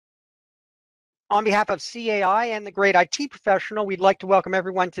On behalf of CAI and the great IT professional, we'd like to welcome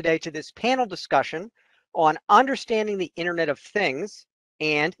everyone today to this panel discussion on understanding the Internet of Things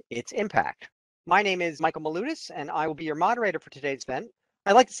and its impact. My name is Michael Malutis, and I will be your moderator for today's event.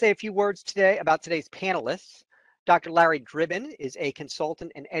 I'd like to say a few words today about today's panelists. Dr. Larry Dribin is a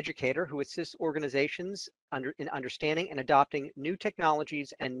consultant and educator who assists organizations in understanding and adopting new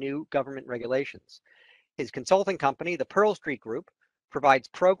technologies and new government regulations. His consulting company, the Pearl Street Group, provides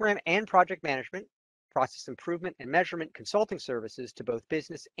program and project management, process improvement, and measurement consulting services to both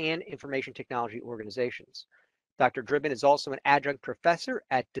business and information technology organizations. Dr. Dribin is also an adjunct professor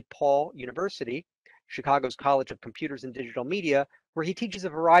at DePaul University, Chicago's College of Computers and Digital Media, where he teaches a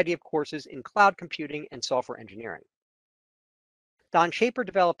variety of courses in cloud computing and software engineering. Don Shafer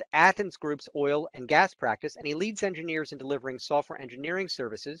developed Athens Group's oil and gas practice, and he leads engineers in delivering software engineering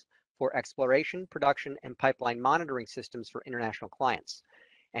services for exploration, production, and pipeline monitoring systems for international clients.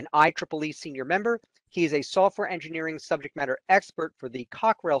 An IEEE senior member, he is a software engineering subject matter expert for the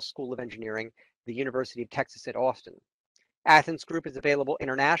Cockrell School of Engineering, the University of Texas at Austin. Athens Group is available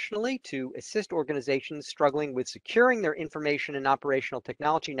internationally to assist organizations struggling with securing their information and operational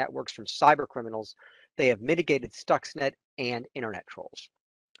technology networks from cyber criminals. They have mitigated Stuxnet and internet trolls.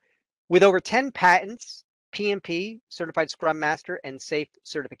 With over 10 patents, PMP, Certified Scrum Master, and SAFe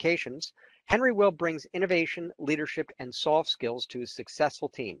certifications, Henry Will brings innovation, leadership, and soft skills to his successful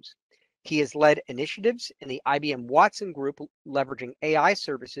teams. He has led initiatives in the IBM Watson group leveraging AI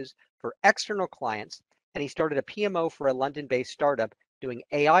services for external clients, and he started a PMO for a London-based startup doing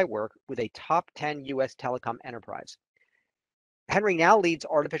AI work with a top 10 US telecom enterprise. Henry now leads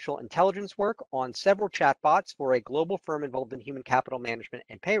artificial intelligence work on several chatbots for a global firm involved in human capital management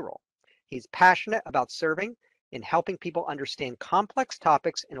and payroll. He's passionate about serving in helping people understand complex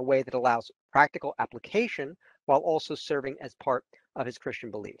topics in a way that allows practical application while also serving as part of his Christian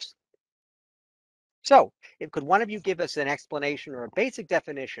beliefs. So, could one of you give us an explanation or a basic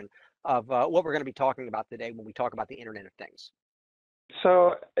definition of what we're going to be talking about today when we talk about the Internet of Things?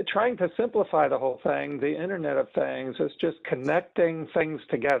 So, trying to simplify the whole thing, the Internet of Things is just connecting things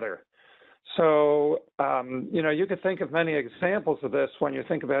together. So, you could think of many examples of this when you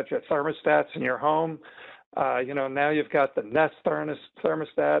think about your thermostats in your home. Now you've got the Nest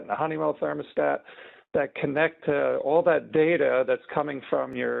thermostat and the Honeywell thermostat that connect to all that data that's coming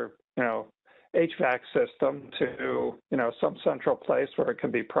from your, HVAC system to, some central place where it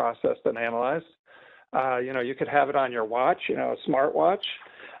can be processed and analyzed. You could have it on your watch, a smartwatch.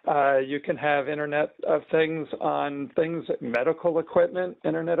 You can have Internet of Things on things, medical equipment,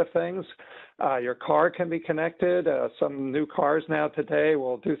 Internet of Things. Your car can be connected. Some new cars now today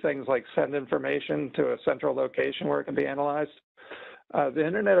will do things like send information to a central location where it can be analyzed. The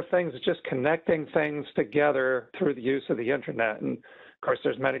Internet of Things is just connecting things together through the use of the Internet. And of course,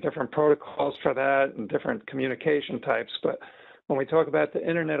 there's many different protocols for that and different communication types. But when we talk about the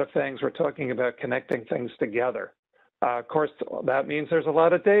Internet of Things, we're talking about connecting things together. Of course, that means there's a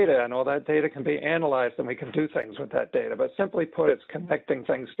lot of data, and all that data can be analyzed, and we can do things with that data. But simply put, it's connecting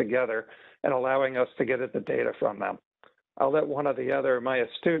things together and allowing us to get at the data from them. I'll let one of my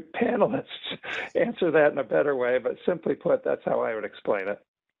astute panelists answer that in a better way, but simply put, that's how I would explain it.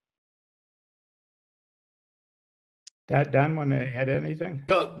 Don, want to add anything?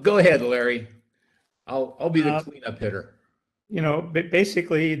 Go ahead, Larry. I'll be the cleanup hitter.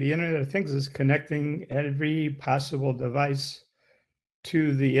 Basically, the Internet of Things is connecting every possible device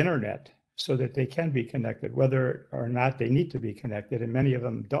to the Internet so that they can be connected, whether or not they need to be connected, and many of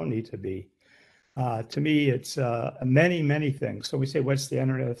them don't need to be. To me, it's many, many things. So we say, what's the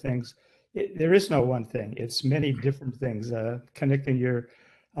Internet of Things? There is no one thing. It's many different things. Connecting your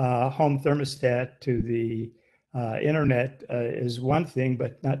home thermostat to the Internet is one thing,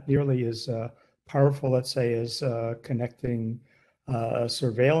 but not nearly as powerful, let's say, as connecting a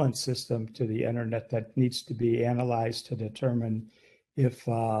surveillance system to the Internet that needs to be analyzed to determine if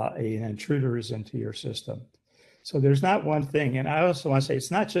an intruder is into your system. So there's not one thing. And I also want to say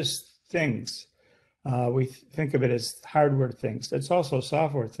it's not just things. We think of it as hardware things. It's also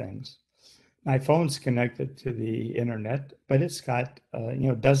software things. My phone's connected to the Internet, but it's got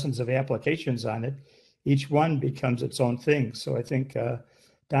dozens of applications on it. Each one becomes its own thing. So I think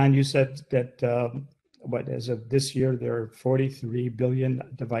Don, you said that, as of this year, there are 43 billion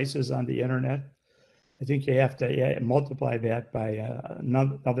devices on the Internet. I think you have to multiply that by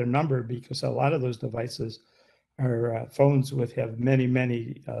another number, because a lot of those devices are phones have many,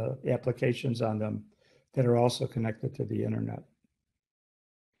 many applications on them that are also connected to the Internet.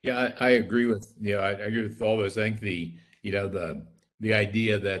 Yeah, I agree with I agree with all those. I think the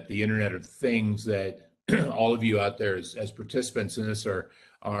idea that the Internet of Things, that all of you out there as participants in this are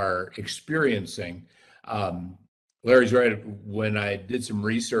are experiencing. Larry's right. When I did some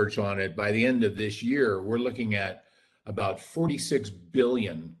research on it, by the end of this year, we're looking at about 46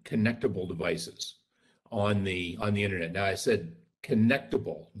 billion connectable devices on the internet. Now, I said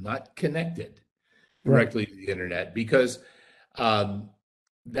connectable, not connected directly to the internet, because um,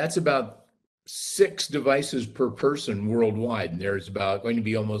 that's about 6 devices per person worldwide. And there's about going to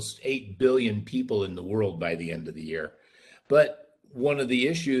be almost 8 billion people in the world by the end of the year. But one of the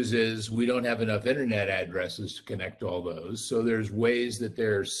issues is we don't have enough internet addresses to connect all those. So there's ways that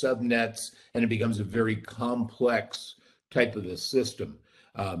there's subnets, and it becomes a very complex type of a system.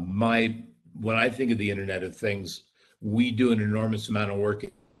 When I think of the Internet of Things, we do an enormous amount of work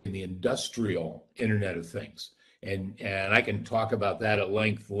in the industrial Internet of Things. And I can talk about that at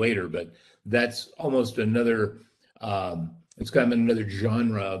length later, but that's almost another, it's kind of another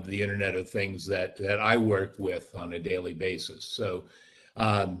genre of the Internet of Things that I work with on a daily basis. So,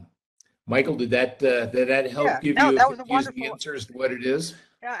 Michael, did that help Yeah, give no, you a that was a confusing wonderful. answer as to what it is?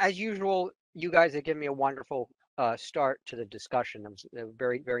 Yeah, as usual, you guys have given me a wonderful start to the discussion.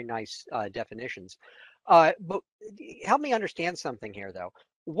 Very, very nice definitions. But help me understand something here, though.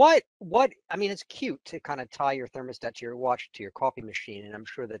 I mean, it's cute to kind of tie your thermostat to your watch to your coffee machine, and I'm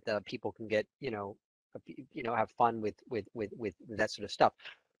sure that people can get, have fun with that sort of stuff.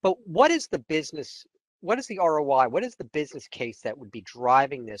 But what is the business? What is the ROI? What is the business case that would be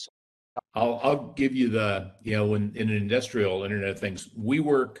driving this? I'll give you when in an industrial Internet of Things, we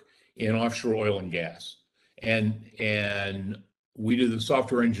work in offshore oil and gas, and we do the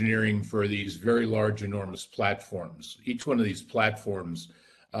software engineering for these very large, enormous platforms. Each one of these platforms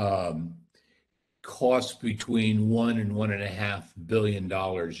costs between $1 and $1.5 billion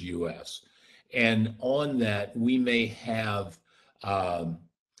US, and on that we may have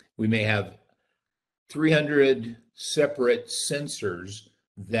 300 separate sensors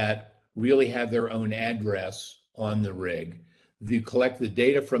that really have their own address on the rig. You collect the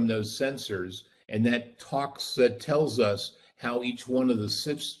data from those sensors, and that tells us how each one of the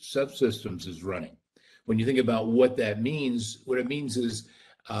subsystems is running. When you think about what that means, what it means is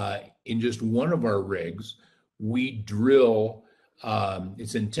in just one of our rigs, we drill,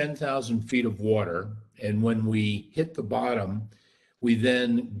 it's in 10,000 feet of water, and when we hit the bottom, we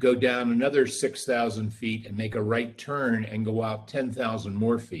then go down another 6,000 feet and make a right turn and go out 10,000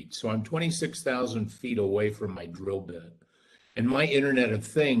 more feet. So I'm 26,000 feet away from my drill bit. And my Internet of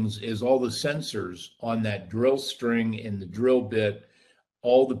Things is all the sensors on that drill string and the drill bit,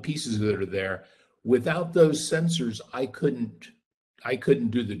 all the pieces that are there. Without those sensors, I couldn't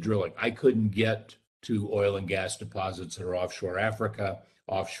do the drilling. I couldn't get to oil and gas deposits that are offshore Africa,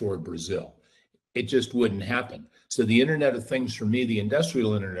 offshore Brazil. It just wouldn't happen. So the Internet of Things for me, the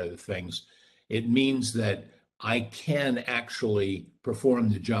industrial Internet of Things, it means that I can actually perform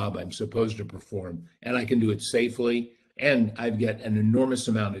the job I'm supposed to perform, and I can do it safely, and I get an enormous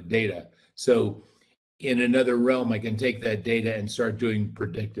amount of data. So in another realm, I can take that data and start doing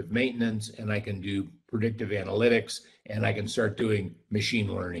predictive maintenance, and I can do predictive analytics, and I can start doing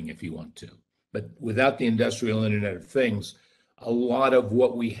machine learning if you want to. But without the industrial Internet of Things, a lot of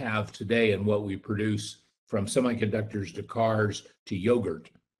what we have today and what we produce, from semiconductors to cars to yogurt,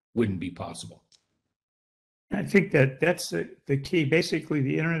 wouldn't be possible. I think that's the key. Basically,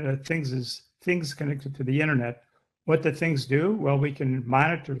 the Internet of Things is things connected to the internet. What the things do? Well, we can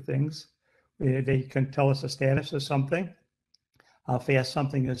monitor things. They can tell us the status of something, how fast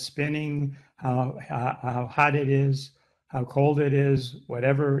something is spinning, how hot it is, how cold it is,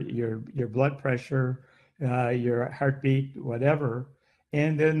 whatever, your blood pressure, your heartbeat, whatever.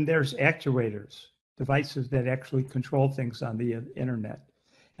 And then there's actuators, devices that actually control things on the internet.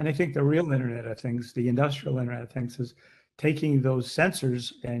 And I think the real Internet of Things, the industrial Internet of Things, is taking those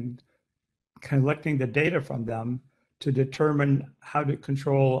sensors and collecting the data from them to determine how to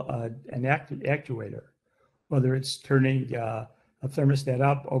control an actuator, whether it's turning a thermostat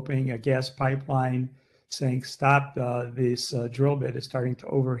up, opening a gas pipeline, saying, stop, this drill bit is starting to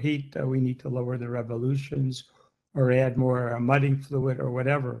overheat, we need to lower the revolutions or add more mudding fluid or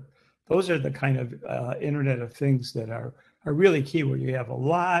whatever. Those are the kind of Internet of Things that are really key, where you have a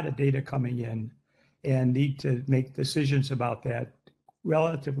lot of data coming in and need to make decisions about that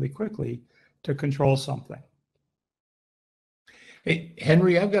relatively quickly to control something. Hey,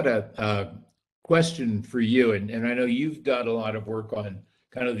 Henry, I've got a question for you, and I know you've done a lot of work on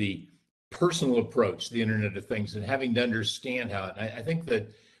kind of the personal approach to the Internet of Things and having to understand how it. I think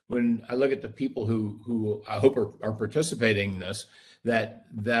that when I look at the people who I hope are participating in this, that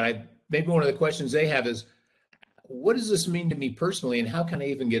maybe one of the questions they have is, what does this mean to me personally, and how can I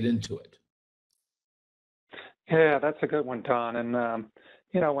even get into it? Yeah, that's a good one, Don. And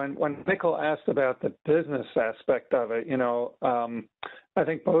when Michael asked about the business aspect of it, I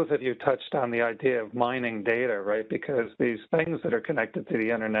think both of you touched on the idea of mining data, right? Because these things that are connected to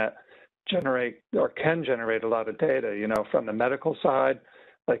the internet generate or can generate a lot of data, from the medical side.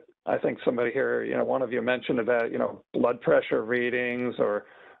 Like I think somebody here, one of you mentioned about, blood pressure readings or,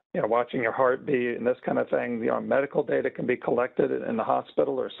 watching your heartbeat and this kind of thing. Medical data can be collected in the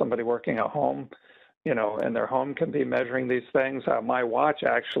hospital, or somebody working at home, in their home can be measuring these things. My watch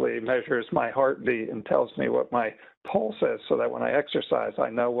actually measures my heartbeat and tells me what my pulse is, so that when I exercise, I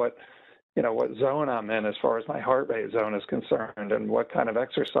know what zone I'm in as far as my heart rate zone is concerned and what kind of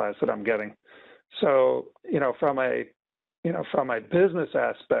exercise that I'm getting. So, from a business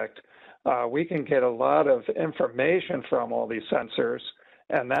aspect, we can get a lot of information from all these sensors,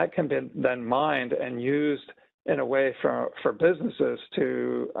 and that can be then mined and used in a way for businesses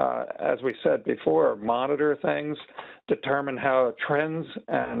to, as we said before, monitor things, determine how trends,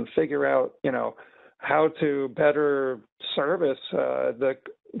 and figure out, how to better service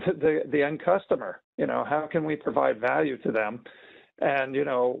the end customer. How can we provide value to them? And,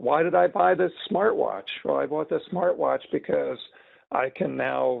 why did I buy this smartwatch? Well, I bought this smartwatch because I can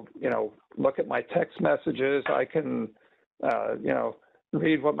now, look at my text messages. I can,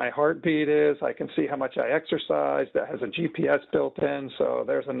 read what my heartbeat is. I can see how much I exercise. That has a GPS built in. So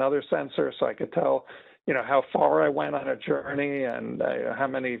there's another sensor, so I could tell, how far I went on a journey and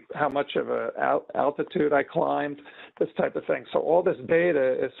how much of a altitude I climbed, this type of thing. So all this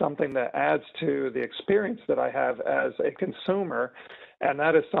data is something that adds to the experience that I have as a consumer, and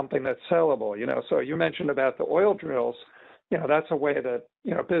that is something that's sellable. So you mentioned about the oil drills. That's a way that,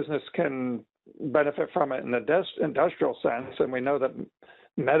 business can benefit from it in the industrial sense, and we know that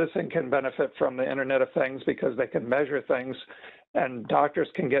medicine can benefit from the Internet of Things because they can measure things, and doctors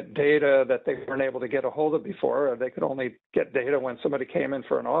can get data that they weren't able to get a hold of before, or they could only get data when somebody came in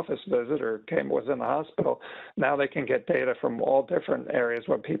for an office visit or was in the hospital. Now they can get data from all different areas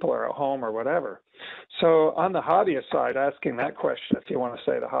when people are at home or whatever. So on the hobbyist side, asking that question, if you want to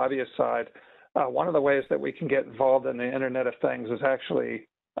say the hobbyist side, one of the ways that we can get involved in the Internet of Things is actually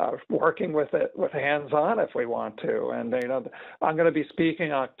working with it with hands-on if we want to. And I'm going to be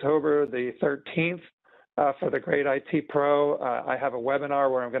speaking October the 13th for the Great IT Pro. I have a webinar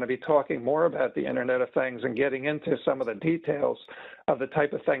where I'm going to be talking more about the Internet of Things and getting into some of the details of the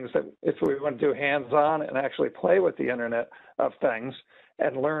type of things that if we want to do hands-on and actually play with the Internet of Things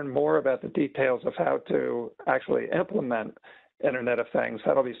and learn more about the details of how to actually implement Internet of Things.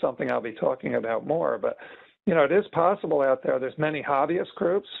 That'll be something I'll be talking about more. But it is possible out there. There's many hobbyist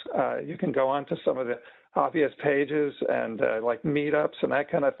groups. You can go onto some of the hobbyist pages and like meetups and that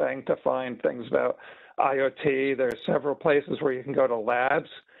kind of thing to find things about IoT. There's several places where you can go to labs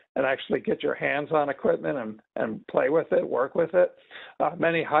and actually get your hands on equipment and play with it, work with it.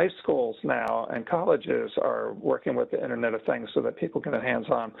 Many high schools now and colleges are working with the Internet of Things so that people can get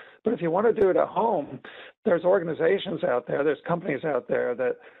hands-on. But if you want to do it at home, there's organizations out there, there's companies out there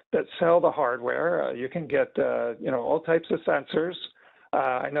that sell the hardware. You can get, all types of sensors.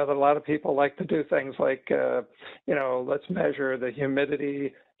 I know that a lot of people like to do things like, let's measure the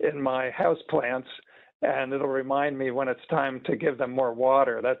humidity in my house plants, and it'll remind me when it's time to give them more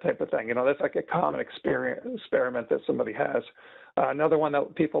water, that type of thing. That's like a common experiment that somebody has. Another one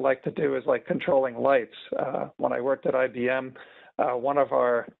that people like to do is like controlling lights. When I worked at IBM, one of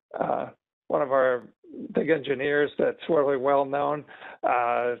our big engineers that's really well known,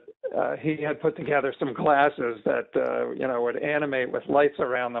 he had put together some glasses that would animate with lights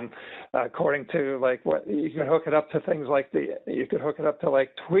around them, according to like what you can hook it up to things like you could hook it up to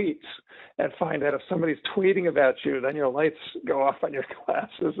like tweets and find out if somebody's tweeting about you, then your lights go off on your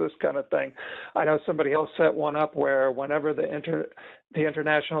glasses, this kind of thing. I know somebody else set one up where whenever the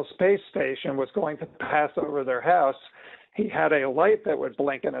International Space Station was going to pass over their house, he had a light that would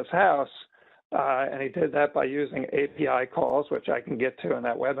blink in his house. And he did that by using API calls, which I can get to in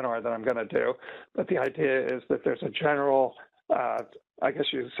that webinar that I'm going to do. But the idea is that there's a general, I guess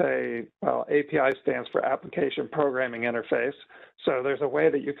you'd say, well, API stands for Application Programming Interface. So there's a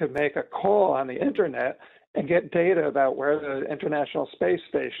way that you could make a call on the internet and get data about where the International Space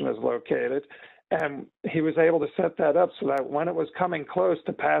Station is located. And he was able to set that up so that when it was coming close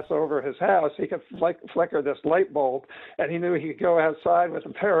to pass over his house, he could flicker this light bulb, and he knew he could go outside with a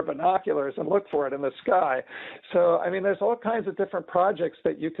pair of binoculars and look for it in the sky. So, I mean, there's all kinds of different projects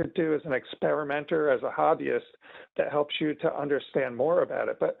that you could do as an experimenter, as a hobbyist, that helps you to understand more about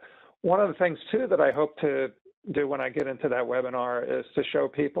it. But one of the things, too, that I hope to do when I get into that webinar is to show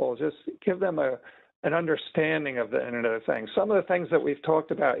people, just give them a an understanding of the Internet of Things. Some of the things that we've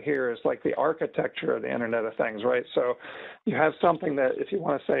talked about here is like the architecture of the Internet of Things, right? So you have something that, if you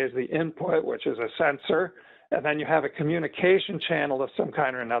want to say, is the input, which is a sensor, and then you have a communication channel of some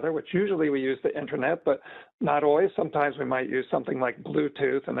kind or another, which usually we use the internet, but not always. Sometimes we might use something like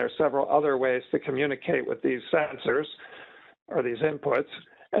Bluetooth, and there's several other ways to communicate with these sensors or these inputs.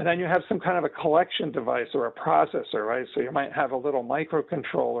 And then you have some kind of a collection device or a processor, right? So you might have a little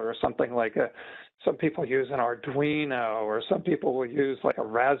microcontroller or something like some people use an Arduino, or some people will use like a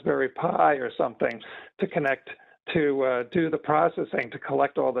Raspberry Pi or something to connect to do the processing to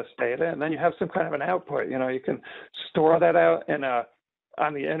collect all this data. And then you have some kind of an output. You know, you can store that out in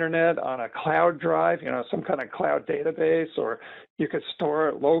on the internet, on a cloud drive, you know, some kind of cloud database, or you could store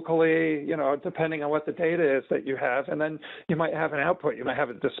it locally, you know, depending on what the data is that you have. And then you might have an output. You might have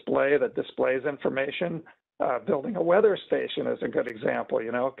a display that displays information. Building a weather station is a good example.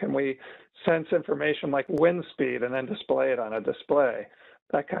 You know, can we sense information like wind speed and then display it on a display?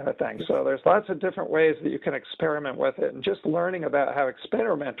 That kind of thing. So there's lots of different ways that you can experiment with it, and just learning about how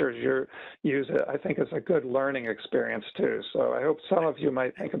experimenters use it, I think, is a good learning experience too. So I hope some of you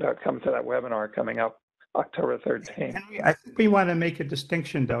might think about coming to that webinar coming up October 13th. I think we want to make a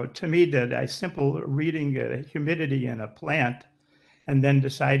distinction, though. To me, that a simple reading humidity in a plant and then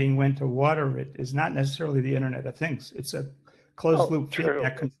deciding when to water it is not necessarily the Internet of Things. It's a closed loop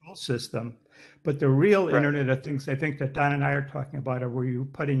feedback control system. But the real Internet of Things, I think, that Don and I are talking about, are where you're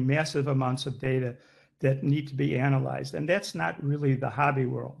putting massive amounts of data that need to be analyzed. And that's not really the hobby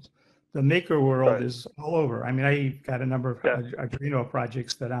world. The maker world is all over. I mean, I got a number of Arduino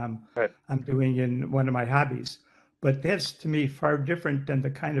projects that I'm doing in one of my hobbies. But that's, to me, far different than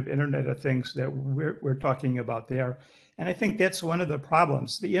the kind of Internet of Things that we're talking about there. And I think that's one of the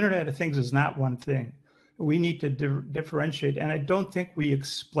problems. The Internet of Things is not one thing. We need to differentiate, and I don't think we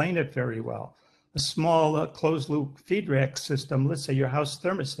explain it very well. A small closed-loop feedback system, let's say your house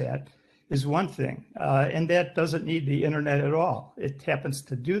thermostat, is one thing, and that doesn't need the internet at all. It happens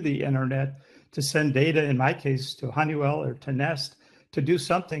to do the internet to send data, in my case, to Honeywell or to Nest to do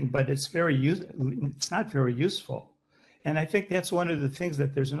something, but it's not very useful. And I think that's one of the things,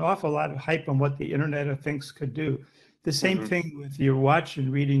 that there's an awful lot of hype on what the Internet of Things could do. The same thing with your watch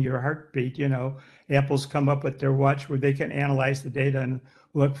and reading your heartbeat. You know, Apple's come up with their watch where they can analyze the data and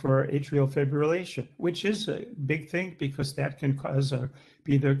look for atrial fibrillation, which is a big thing because that can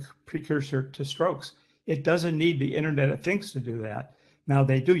be the precursor to strokes. It doesn't need the Internet of Things to do that. Now,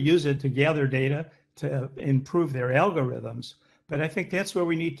 they do use it to gather data to improve their algorithms, but I think that's where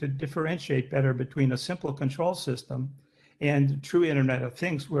we need to differentiate better between a simple control system and true Internet of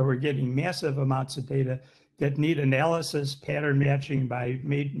Things, where we're getting massive amounts of data that need analysis, pattern matching by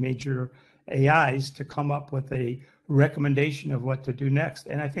major AIs to come up with a recommendation of what to do next.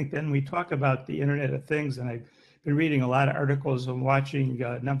 And I think then we talk about the Internet of Things, and I've been reading a lot of articles and watching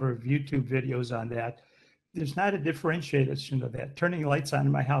a number of YouTube videos on that. There's not a differentiation of that. Turning lights on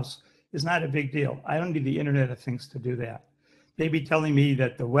in my house is not a big deal. I don't need the Internet of Things to do that. Maybe telling me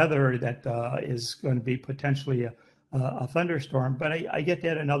that the weather that is going to be potentially a thunderstorm, but I get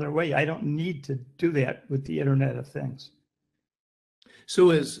that another way. I don't need to do that with the Internet of Things. So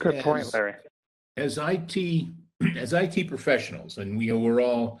good point, Larry. As IT professionals, and we're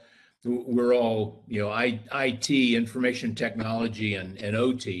all IT, information technology, and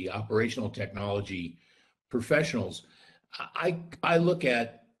OT, operational technology professionals. I look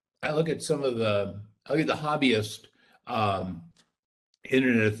at some of the hobbyist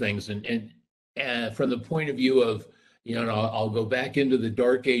Internet of Things, and from the point of view of, I'll go back into the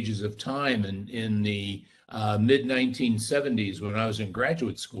dark ages of time, and in the mid 1970s when I was in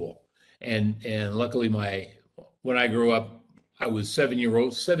graduate school, and luckily when I grew up, I was 7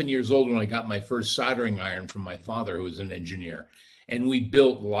 years old when I got my first soldering iron from my father, who was an engineer, and we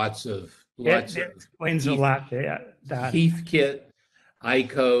built lots of explains a lot there. Heathkit,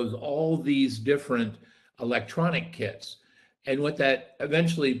 ICOs, all these different electronic kits. And what that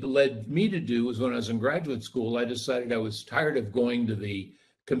eventually led me to do was, when I was in graduate school, I decided I was tired of going to the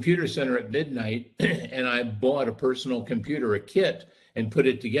computer center at midnight, and I bought a personal computer, a kit, and put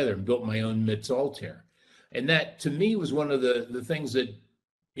it together and built my own MITS Altair. And that, to me, was one of the things that,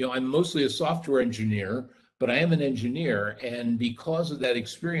 I'm mostly a software engineer, but I am an engineer. And because of that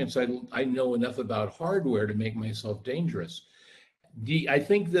experience, I know enough about hardware to make myself dangerous. I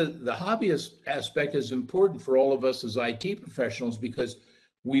think the hobbyist aspect is important for all of us as IT professionals, because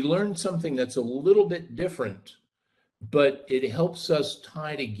we learn something that's a little bit different, but it helps us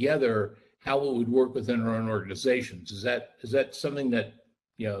tie together how it would work within our own organizations. Is that something that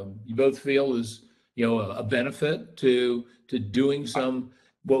you both feel is a benefit to doing some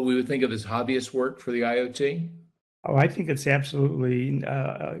what we would think of as hobbyist work for the IoT? Oh, I think it's absolutely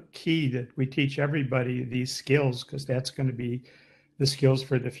key that we teach everybody these skills, because that's going to be the skills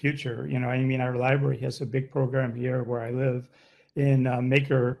for the future. You know, I mean, our library has a big program here where I live in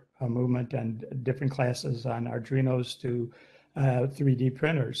maker movement and different classes on Arduinos to 3D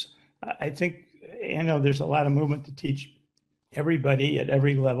printers. I think, you know, there's a lot of movement to teach everybody at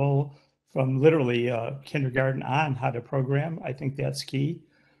every level from literally kindergarten on how to program. I think that's key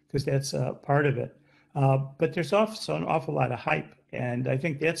because that's part of it. But there's also an awful lot of hype. And I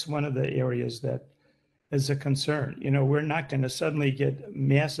think that's one of the areas that is a concern. You know, we're not going to suddenly get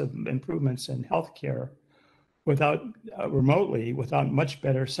massive improvements in healthcare without remotely, without much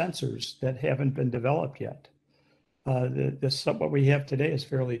better sensors that haven't been developed yet. What we have today is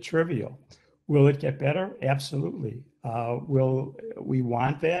fairly trivial. Will it get better? Absolutely. Will we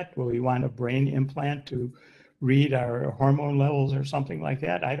want that? Will we want a brain implant to read our hormone levels or something like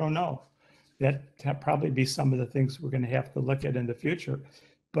that? I don't know. That probably be some of the things we're going to have to look at in the future.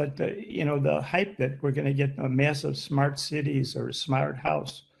 But you know, the hype that we're going to get massive smart cities or smart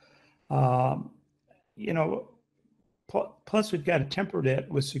house, you know, plus we've got to temper that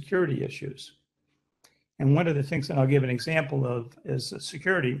with security issues. And one of the things that I'll give an example of is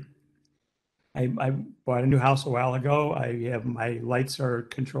security. I bought a new house a while ago. I have my lights are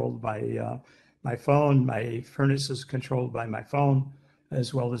controlled by my phone. My furnace is controlled by my phone,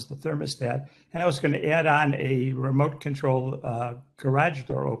 as well as the thermostat. And I was going to add on a remote control garage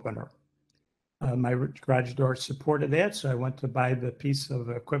door opener. My garage door supported that, so I went to buy the piece of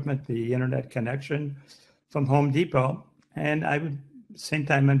equipment, the internet connection from Home Depot. And same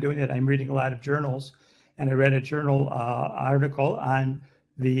time I'm doing it, I'm reading a lot of journals. And I read a journal article on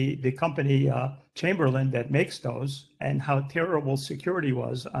the company Chamberlain that makes those and how terrible security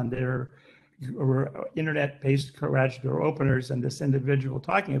was on their internet-based garage door openers. And this individual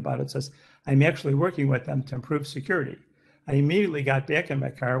talking about it says, I'm actually working with them to improve security. I immediately got back in my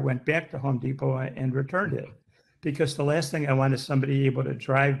car, went back to Home Depot and returned it, because the last thing I want is somebody able to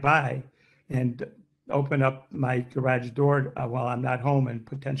drive by and open up my garage door while I'm not home and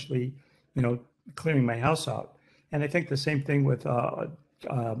potentially, you know, clearing my house out. And I think the same thing with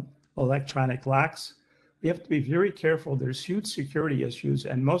electronic locks. We have to be very careful. There's huge security issues,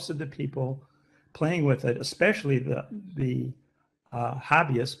 and most of the people playing with it, especially the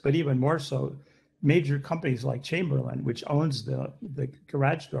hobbyists, but even more so, major companies like Chamberlain, which owns the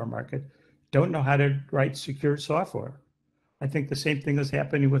garage door market, don't know how to write secure software. I think the same thing is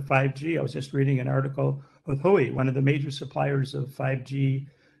happening with 5G. I was just reading an article with Hui, one of the major suppliers of 5G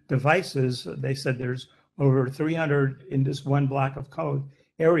devices. They said there's over 300 in this one block of code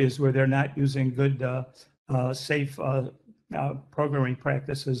areas where they're not using good, safe programming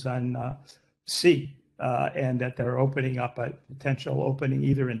practices on C, and that they're opening up a potential opening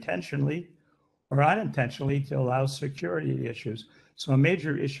either intentionally or unintentionally to allow security issues. So a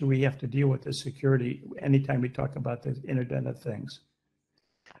major issue we have to deal with is security anytime we talk about the Internet of Things.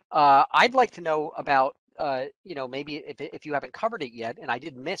 I'd like to know about, you know, maybe if you haven't covered it yet, and I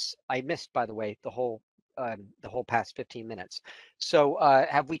missed, by the way, the whole past 15 minutes. So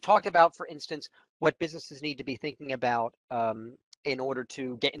have we talked about, for instance, what businesses need to be thinking about in order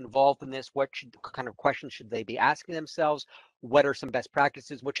to get involved in this? What kind of questions should they be asking themselves? What are some best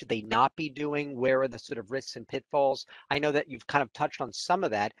practices? What should they not be doing? Where are the sort of risks and pitfalls? I know that you've kind of touched on some of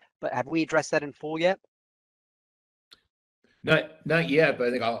that, but have we addressed that in full yet? Not yet, but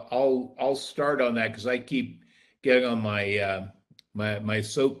I think I'll start on that because I keep getting on my my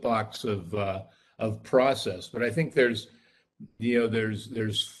soapbox of process. But I think there's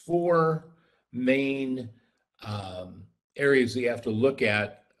four main areas that you have to look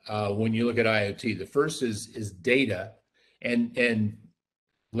at when you look at IoT. The first is data, and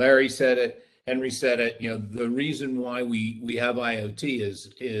Larry said it, Henry said it. You know, the reason why we have IoT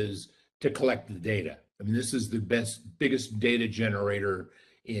is to collect the data. I mean, this is the biggest data generator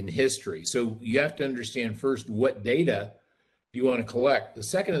in history. So you have to understand first what data you want to collect. The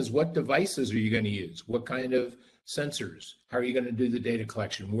second is what devices are you going to use? What kind of sensors? How are you going to do the data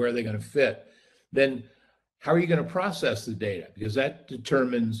collection? Where are they going to fit? Then how are you going to process the data? Because that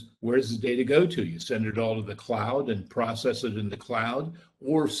determines where does the data go to. You send it all to the cloud and process it in the cloud,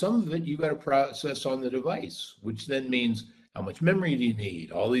 or some of it you got to process on the device, which then means how much memory do you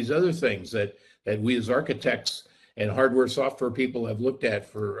need? All these other things that we as architects and hardware software people have looked at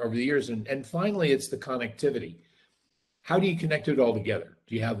for over the years. And finally, it's the connectivity. How do you connect it all together?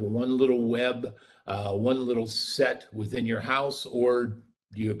 Do you have one little web, one little set within your house, or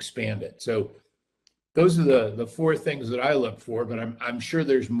do you expand it? So those are the four things that I look for, but I'm sure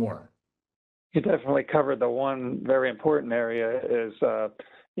there's more. You definitely covered the one very important area is,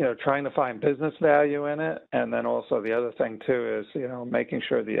 trying to find business value in it. And then also the other thing too is, making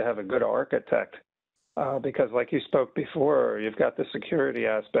sure that you have a good architect. Because like you spoke before, you've got the security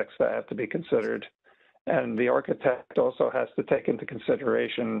aspects that have to be considered. And the architect also has to take into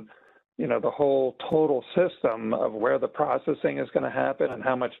consideration, the whole total system of where the processing is going to happen and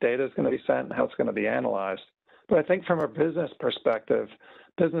how much data is going to be sent and how it's going to be analyzed. But I think from a business perspective,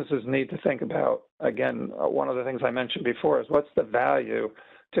 businesses need to think about, again, one of the things I mentioned before is what's the value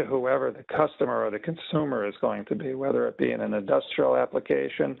to whoever the customer or the consumer is going to be, whether it be in an industrial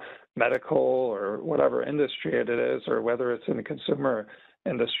application, medical, or whatever industry it is, or whether it's in the consumer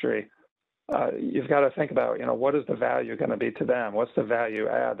industry. You've got to think about, what is the value going to be to them? What's the value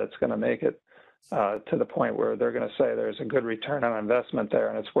add that's going to make it to the point where they're going to say there's a good return on investment there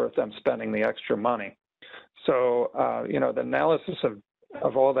and it's worth them spending the extra money. So, the analysis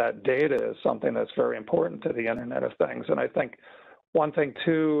of all that data is something that's very important to the Internet of Things. And I think one thing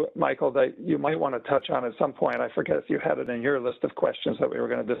too, Michael, that you might want to touch on at some point, I forget if you had it in your list of questions that we were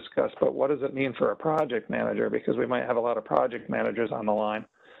going to discuss, but what does it mean for a project manager? Because we might have a lot of project managers on the line.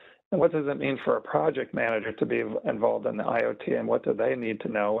 And what does it mean for a project manager to be involved in the IoT, and what do they need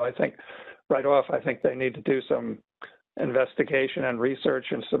to know? I think right off, I think they need to do some investigation and research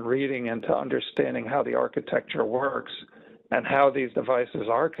and some reading into understanding how the architecture works and how these devices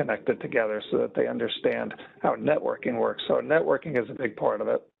are connected together so that they understand how networking works. So networking is a big part of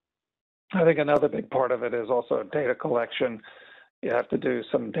it. I think another big part of it is also data collection. You have to do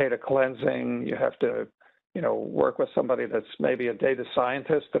some data cleansing. You have to, work with somebody that's maybe a data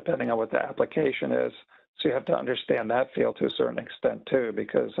scientist, depending on what the application is. So you have to understand that field to a certain extent too,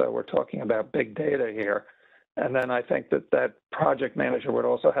 because we're talking about big data here. And then I think that project manager would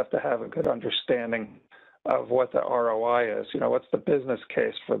also have to have a good understanding of what the ROI is. What's the business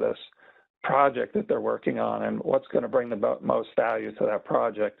case for this project that they're working on, and what's going to bring the most value to that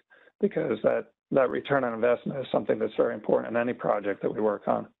project, because that return on investment is something that's very important in any project that we work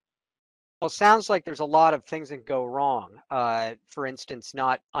on. Well, it sounds like there's a lot of things that go wrong. For instance,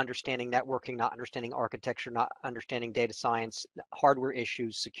 not understanding networking, not understanding architecture, not understanding data science, hardware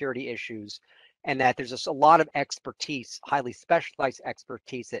issues, security issues, and that there's just a lot of expertise, highly specialized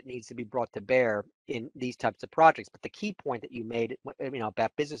expertise that needs to be brought to bear in these types of projects. But the key point that you made,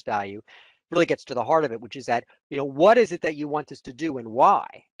 about business value really gets to the heart of it, which is that, what is it that you want us to do and why?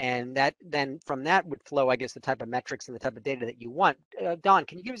 And that then from that would flow, I guess, the type of metrics and the type of data that you want. Don,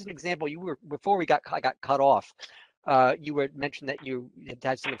 can you give us an example? Before I got cut off, you had mentioned that you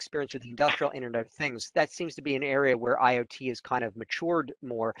had some experience with the industrial Internet of Things. That seems to be an area where IoT has kind of matured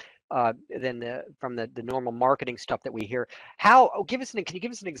more than from the normal marketing stuff that we hear. Can you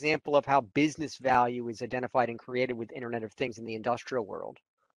give us an example of how business value is identified and created with Internet of Things in the industrial world?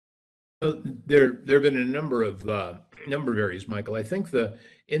 There have been a number of areas, Michael. I think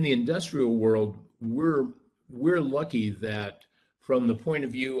in the industrial world, we're lucky that from the point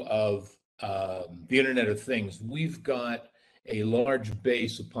of view of the Internet of Things, we've got a large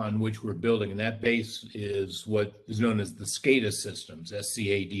base upon which we're building, and that base is what is known as the SCADA systems,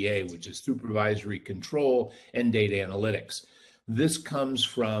 SCADA, which is supervisory control and data analytics. This comes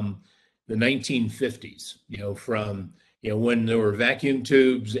from the 1950s, when there were vacuum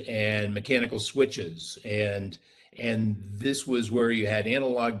tubes and mechanical switches, and this was where you had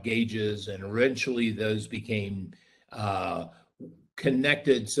analog gauges, and eventually those became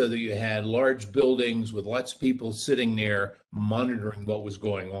connected so that you had large buildings with lots of people sitting there monitoring what was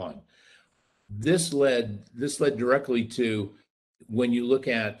going on. This led directly to, when you look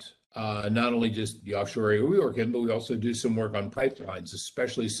at not only just the offshore area we work in, but we also do some work on pipelines,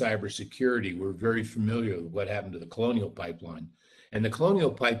 especially cybersecurity. We're very familiar with what happened to the Colonial Pipeline. And the Colonial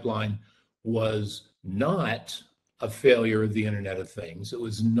Pipeline was not a failure of the Internet of Things. It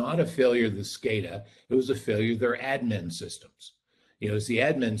was not a failure of the SCADA. It was a failure of their admin systems. It's the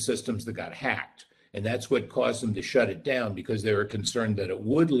admin systems that got hacked. And that's what caused them to shut it down, because they were concerned that it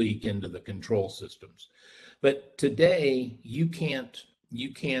would leak into the control systems. But today, you can't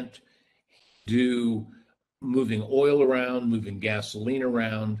do moving oil around, moving gasoline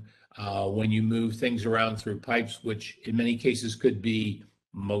around, when you move things around through pipes, which in many cases could be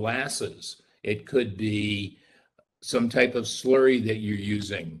molasses. It could be some type of slurry that you're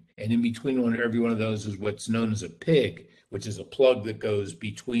using. And in between every one of those is what's known as a pig, which is a plug that goes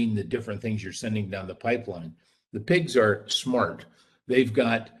between the different things you're sending down the pipeline. The pigs are smart.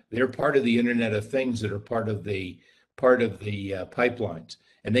 They're part of the Internet of Things that are part of the pipelines.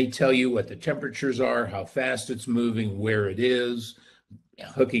 And they tell you what the temperatures are, how fast it's moving, where it is,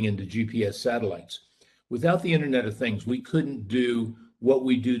 hooking into GPS satellites. Without the Internet of Things, we couldn't do what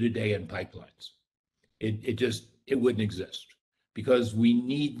we do today in pipelines. It wouldn't exist because we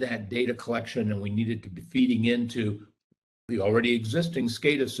need that data collection and we need it to be feeding into the already existing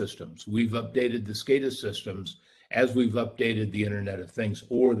SCADA systems. We've updated the SCADA systems as we've updated the Internet of Things,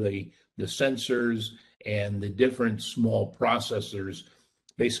 or the sensors and the different small processors,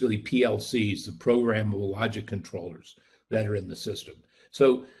 basically PLCs, the programmable logic controllers that are in the system.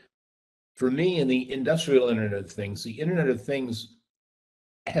 So for me, in the industrial Internet of Things, the Internet of Things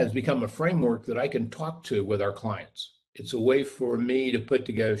has become a framework that I can talk to with our clients. It's a way for me to put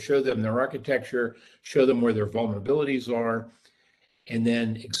together, show them their architecture, show them where their vulnerabilities are, and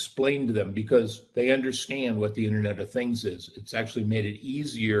then explain to them, because they understand what the Internet of Things is. It's actually made it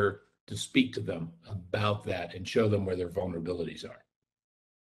easier to speak to them about that and show them where their vulnerabilities are.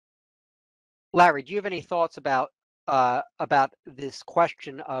 Larry, do you have any thoughts about this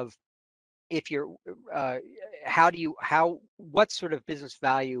question of, if you're what sort of business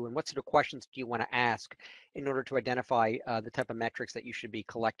value and what sort of questions do you want to ask in order to identify the type of metrics that you should be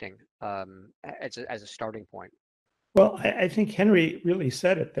collecting as a starting point? Well, I think Henry really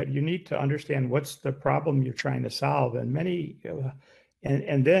said it, that you need to understand what's the problem you're trying to solve, and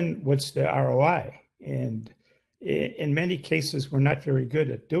and then what's the ROI. And in many cases, we're not very good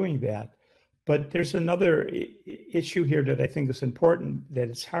at doing that. But there's another issue here that I think is important, that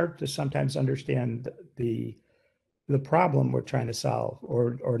it's hard to sometimes understand the problem we're trying to solve,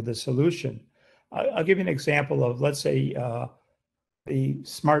 or the solution. I'll give you an example of, let's say, the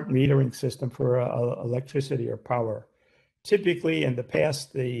smart metering system for electricity or power. Typically, in the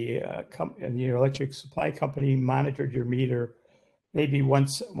past, the electric supply company monitored your meter maybe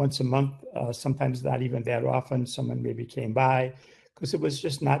once a month, sometimes not even that often. Someone maybe came by, because it was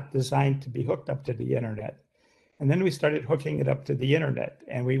just not designed to be hooked up to the internet. And then we started hooking it up to the internet,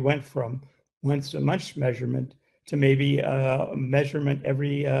 and we went from once a month measurement to maybe a measurement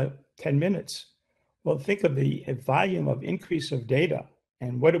every 10 minutes. Well, think of the volume of increase of data,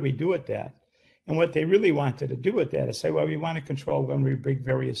 and what do we do with that? And what they really wanted to do with that is say, well, we want to control when we bring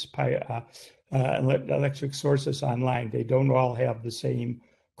various electric sources online. They don't all have the same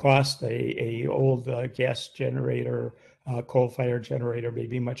cost. A old gas generator, coal-fired generator may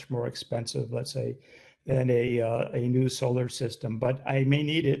be much more expensive, let's say, than a new solar system, but I may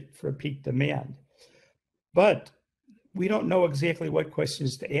need it for peak demand. But we don't know exactly what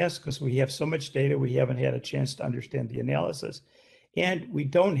questions to ask, because we have so much data, we haven't had a chance to understand the analysis. And we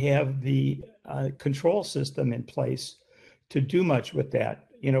don't have the control system in place to do much with that.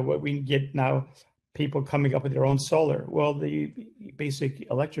 You know, what we get now, people coming up with their own solar. Well, the basic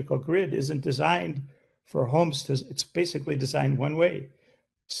electrical grid isn't designed for homes it's basically designed one way: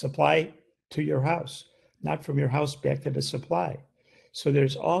 supply to your house, not from your house back to the supply. So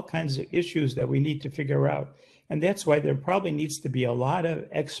there's all kinds of issues that we need to figure out. And that's why there probably needs to be a lot of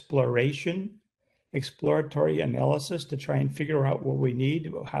exploratory analysis to try and figure out what we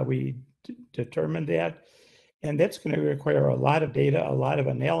need, how we determine that. And that's going to require a lot of data, a lot of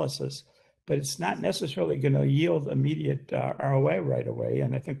analysis, but it's not necessarily going to yield immediate ROI right away.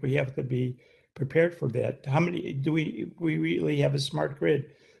 And I think we have to be prepared for that. How many do we really have a smart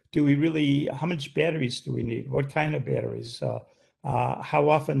grid? How much batteries do we need? What kind of batteries? How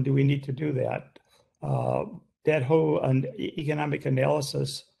often do we need to do that? That whole economic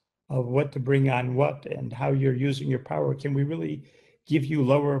analysis of what to bring on what and how you're using your power. Can we really give you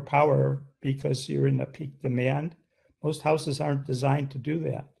lower power because you're in a peak demand? Most houses aren't designed to do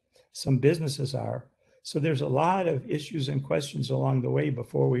that. Some businesses are. So there's a lot of issues and questions along the way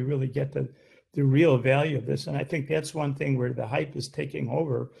before we really get to the real value of this. And I think that's one thing where the hype is taking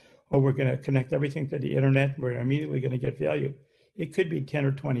over. Oh, we're going to connect everything to the internet. We're immediately going to get value. It could be 10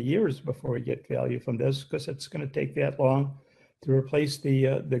 or 20 years before we get value from this, because it's going to take that long to replace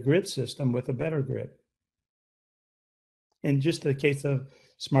the grid system with a better grid. In just the case of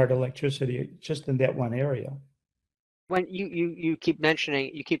smart electricity, just in that one area. When you keep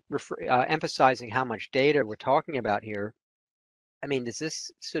mentioning, you keep emphasizing how much data we're talking about here. I mean, does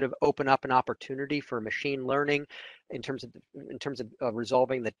this sort of open up an opportunity for machine learning in terms of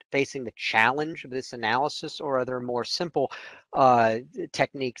facing the challenge of this analysis, or are there more simple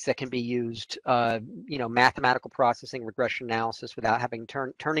techniques that can be used, mathematical processing, regression analysis, without having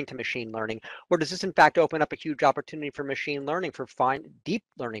turning to machine learning? Or does this in fact open up a huge opportunity for machine learning, for deep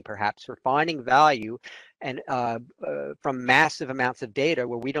learning perhaps, for finding value and from massive amounts of data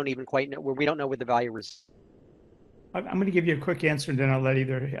where we don't even quite know, where the value is? I'm going to give you a quick answer, and then I'll let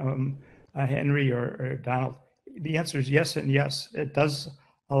either Henry or Donald. The answer is yes and yes. It does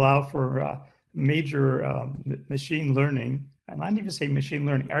allow for major machine learning. And I don't even say machine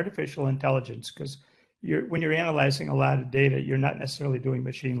learning, artificial intelligence, because when you're analyzing a lot of data, you're not necessarily doing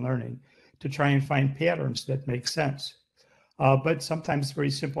machine learning to try and find patterns that make sense. But sometimes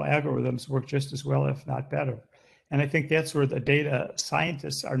very simple algorithms work just as well, if not better. And I think that's where the data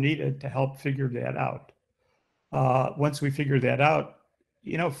scientists are needed to help figure that out. Once we figure that out,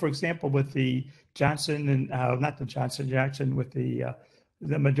 for example, with the Johnson and not the Johnson, with the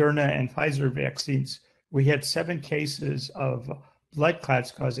Moderna and Pfizer vaccines, we had 7 cases of blood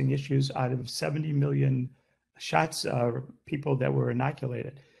clots causing issues out of 70 million shots, people that were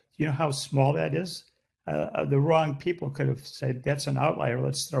inoculated. You know how small that is? The wrong people could have said, that's an outlier,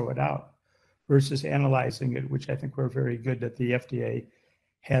 let's throw it out, versus analyzing it, which I think we're very good that the FDA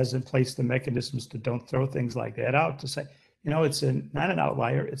has in place the mechanisms to don't throw things like that out, to say, it's not an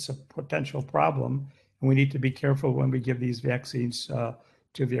outlier, it's a potential problem, and we need to be careful when we give these vaccines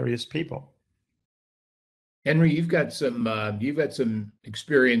to various people. Henry, you've got some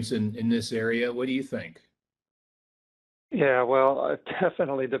experience in this area. What do you think? Yeah, well,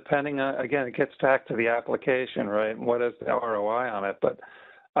 definitely depending on, again, it gets back to the application, right? What is the ROI on it? But,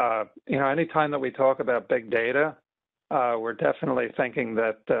 anytime that we talk about big data, we're definitely thinking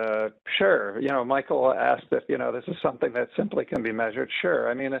that, sure, Michael asked if, this is something that simply can be measured. Sure.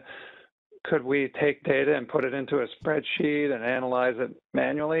 I mean, could we take data and put it into a spreadsheet and analyze it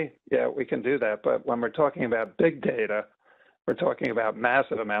manually? Yeah, we can do that. But when we're talking about big data, we're talking about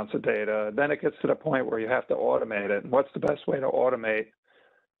massive amounts of data. Then it gets to the point where you have to automate it. And what's the best way to automate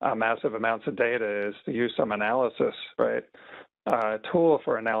massive amounts of data is to use some analysis, right? Tool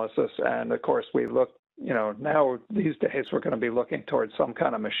for analysis. And of course, we look, now these days we're going to be looking towards some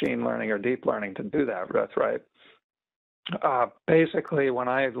kind of machine learning or deep learning to do that with, right? Basically, when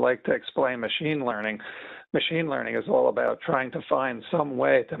I like to explain machine learning is all about trying to find some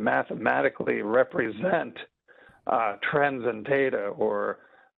way to mathematically represent trends in data, or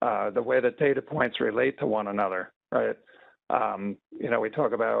the way that data points relate to one another, right? We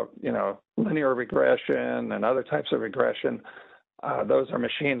talk about, linear regression and other types of regression. Those are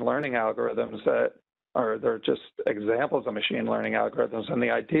machine learning algorithms they're just examples of machine learning algorithms. And the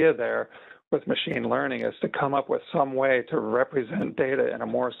idea there with machine learning is to come up with some way to represent data in a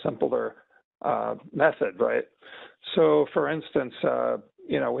more simpler method, right? So for instance,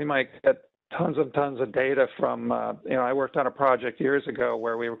 we might get tons and tons of data from, I worked on a project years ago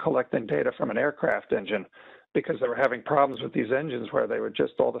where we were collecting data from an aircraft engine because they were having problems with these engines where they would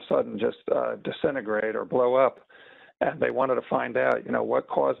just all of a sudden just disintegrate or blow up. And they wanted to find out, what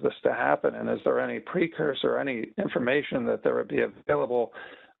caused this to happen, and is there any precursor, any information that there would be available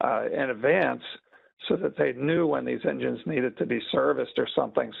in advance so that they knew when these engines needed to be serviced or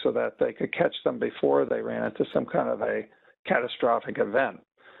something so that they could catch them before they ran into some kind of a catastrophic event.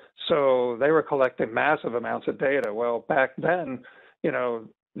 So they were collecting massive amounts of data. Well, back then,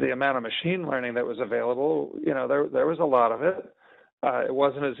 the amount of machine learning that was available, there was a lot of it. It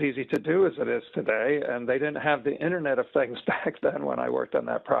wasn't as easy to do as it is today, and they didn't have the Internet of Things back then when I worked on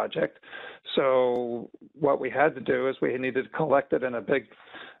that project. So what we had to do is we needed to collect it in a big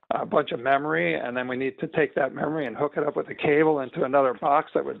bunch of memory, and then we need to take that memory and hook it up with a cable into another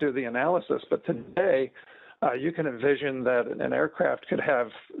box that would do the analysis. But today, you can envision that an aircraft could have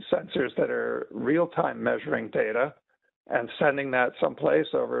sensors that are real-time measuring data and sending that someplace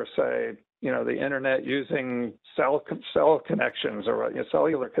over, say, the internet using cell connections or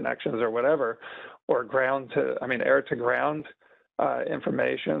cellular connections or whatever, or air to ground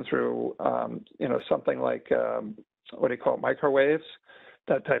information through, something like, microwaves,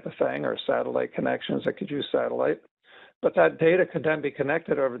 that type of thing, or satellite connections that could use satellite. But that data could then be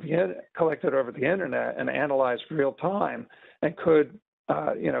collected over the internet and analyzed real time, and could,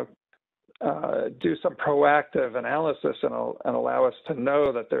 do some proactive analysis and allow us to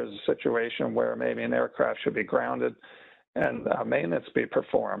know that there's a situation where maybe an aircraft should be grounded and maintenance be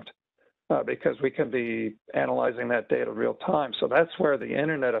performed, because we can be analyzing that data real time. So that's where the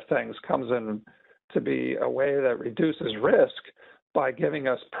Internet of Things comes in to be a way that reduces risk by giving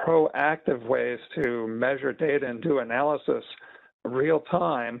us proactive ways to measure data and do analysis real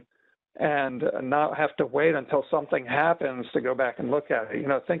time, and not have to wait until something happens to go back and look at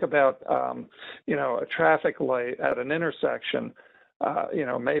it. Think about, a traffic light at an intersection.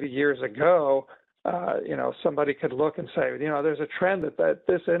 Maybe years ago, somebody could look and say, there's a trend that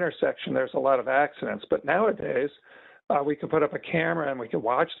this intersection, there's a lot of accidents. But nowadays, we could put up a camera and we could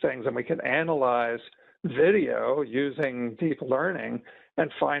watch things, and we can analyze video using deep learning and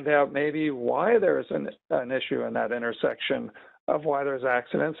find out maybe why there's an issue in that intersection, of why there's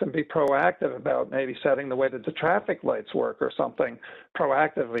accidents, and be proactive about maybe setting the way that the traffic lights work or something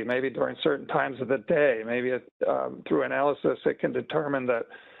proactively, maybe during certain times of the day. Maybe through analysis, it can determine that,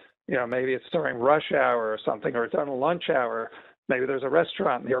 maybe it's during rush hour or something, or it's on a lunch hour. Maybe there's a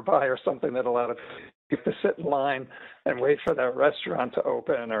restaurant nearby or something that a lot of people sit in line and wait for that restaurant to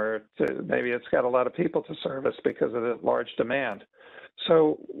open, or maybe it's got a lot of people to service because of the large demand.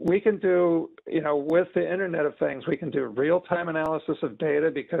 So we can do, with the Internet of Things, we can do real-time analysis of data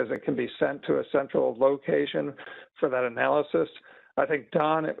because it can be sent to a central location for that analysis. I think,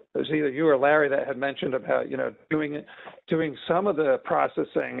 Don, it was either you or Larry that had mentioned about, doing some of the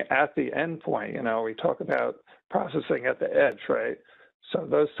processing at the endpoint. We talk about processing at the edge, right? So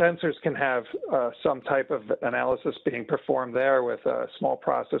those sensors can have some type of analysis being performed there with a small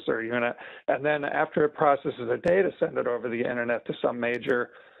processor unit. And then after it processes the data, send it over the internet to some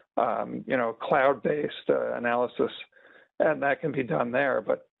major, cloud-based analysis. And that can be done there.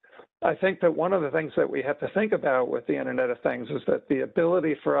 But I think that one of the things that we have to think about with the Internet of Things is that the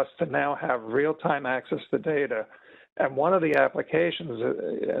ability for us to now have real-time access to data. And one of the applications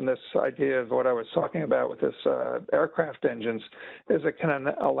in this idea of what I was talking about with this aircraft engines is it can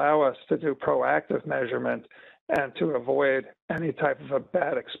allow us to do proactive measurement and to avoid any type of a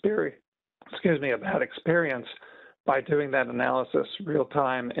bad experience by doing that analysis real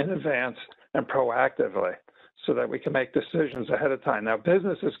time in advance and proactively so that we can make decisions ahead of time. Now,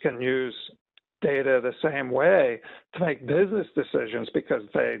 businesses can use data the same way to make business decisions because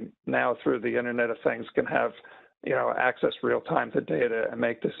they now, through the Internet of Things, can have access real time to data and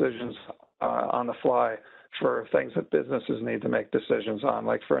make decisions on the fly for things that businesses need to make decisions on.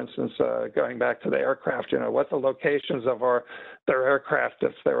 Like, for instance, going back to the aircraft, what the locations of their aircraft,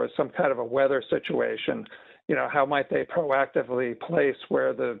 if there was some kind of a weather situation, how might they proactively place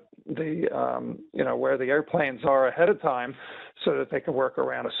where the airplanes are ahead of time so that they can work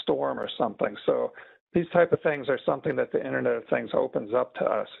around a storm or something. So these type of things are something that the Internet of Things opens up to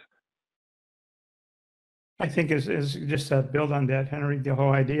us. I think is just to build on that, Henry, the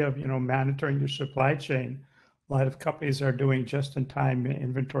whole idea of, monitoring your supply chain. A lot of companies are doing just-in-time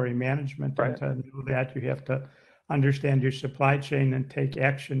inventory management. Right. And to know that, you have to understand your supply chain and take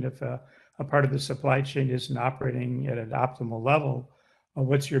action if a part of the supply chain isn't operating at an optimal level.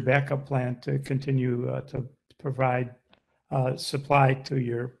 What's your backup plan to continue to provide supply to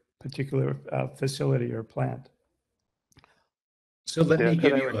your particular facility or plant? So let me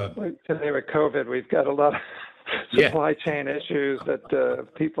give you today with COVID, we've got a lot of supply chain issues that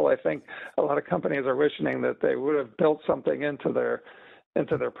people, I think, a lot of companies are wishing that they would have built something into their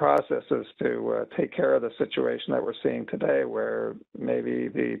processes to take care of the situation that we're seeing today, where maybe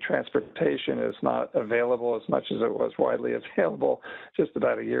the transportation is not available as much as it was widely available just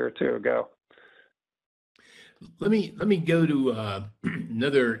about a year or two ago. Let me go to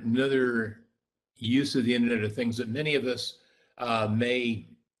another use of the Internet of Things that many of us may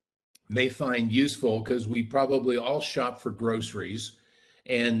find useful, because we probably all shop for groceries,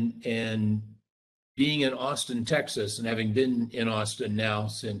 and being in Austin, Texas, and having been in Austin now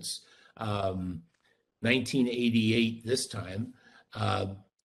since 1988 this time,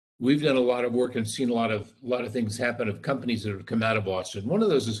 we've done a lot of work and seen a lot of things happen of companies that have come out of Austin. One of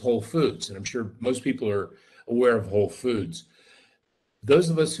those is Whole Foods, and I'm sure most people are aware of Whole Foods.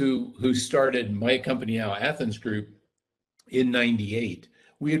 Those of us who started my company now, Athens Group, in '98,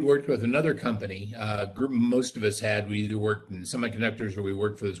 we had worked with another company. Most of us had. We either worked in semiconductors or we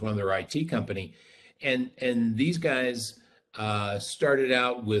worked for one of their IT company. And these guys started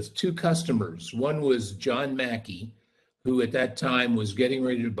out with two customers. One was John Mackey, who at that time was getting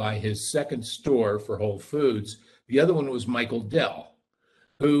ready to buy his second store for Whole Foods. The other one was Michael Dell,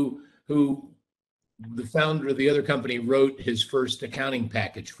 who the founder of the other company wrote his first accounting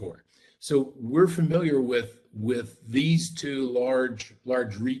package for. So we're familiar with these two large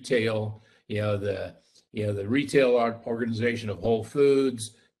retail, the retail organization of Whole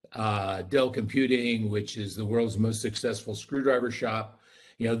Foods, Dell Computing, which is the world's most successful screwdriver shop.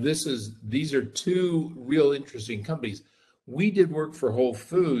 These are two real interesting companies. We did work for Whole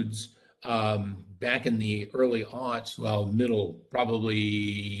Foods back in the early aughts, middle,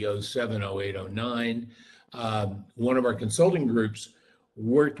 probably 07, 08, 09. One of our consulting groups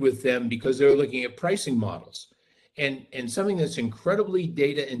worked with them because they were looking at pricing models. And something that's incredibly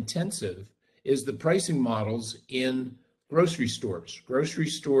data intensive is the pricing models in grocery stores. Grocery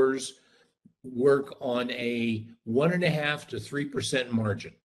stores work on a 1.5% to 3%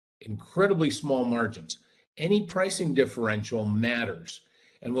 margin, incredibly small margins. Any pricing differential matters.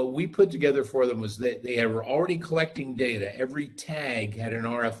 And what we put together for them was that they were already collecting data. Every tag had an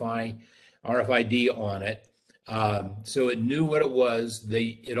RFID on it. So it knew what it was.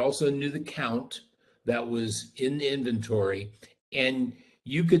 It also knew the count that was in the inventory. And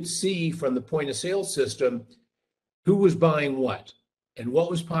you could see from the point of sale system who was buying what. and what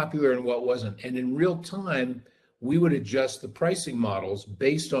was popular and what wasn't. And in real time, we would adjust the pricing models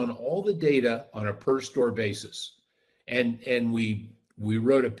based on all the data on a per store basis. And we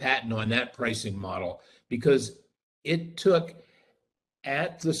wrote a patent on that pricing model because it took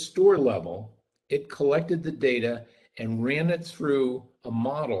at the store level, it collected the data and ran it through a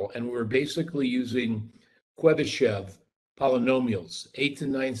model. And we're basically using Chebyshev polynomials, eighth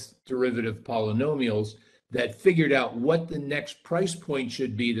and ninth derivative polynomials that figured out what the next price point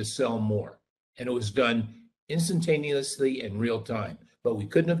should be to sell more. And it was done instantaneously in real time. But we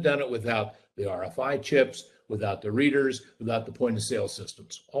couldn't have done it without the RFI chips, without the readers, without the point of sale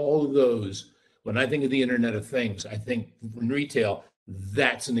systems. All of those, when I think of the Internet of Things, I think in retail,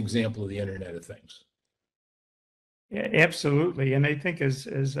 that's an example of the Internet of Things. Yeah, absolutely. And I think as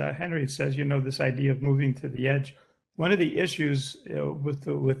Henry says, this idea of moving to the edge, one of the issues with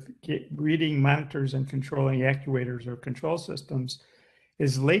reading monitors and controlling actuators or control systems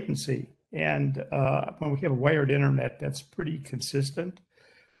is latency. And when we have a wired internet, that's pretty consistent.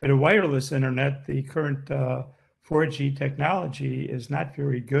 But a wireless internet, the current 4G technology is not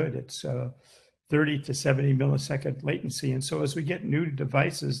very good. It's 30 to 70 millisecond latency. And so as we get new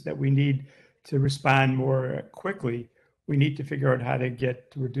devices that we need to respond more quickly, we need to figure out how to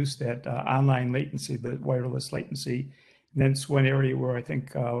reduce that online latency, the wireless latency. And that's one area where I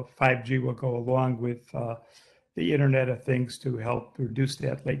think 5G will go along with the Internet of Things to help reduce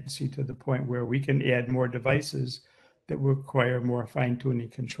that latency to the point where we can add more devices that require more fine-tuning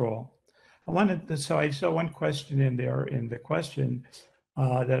control. So I saw one question in there in the question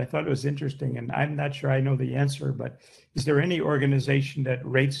that I thought was interesting, and I'm not sure I know the answer, but is there any organization that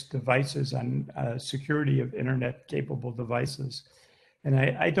rates devices on security of internet-capable devices? And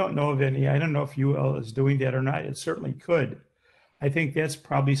I don't know of any. I don't know if UL is doing that or not. It certainly could. I think that's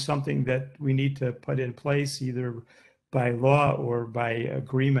probably something that we need to put in place either by law or by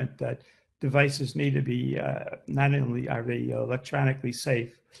agreement that devices need to be, not only are they electronically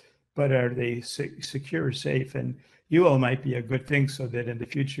safe, but are they secure, safe? And UL might be a good thing so that in the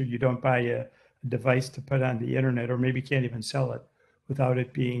future you don't buy a device to put on the internet or maybe can't even sell it without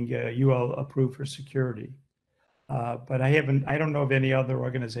it being UL approved for security. But I don't know of any other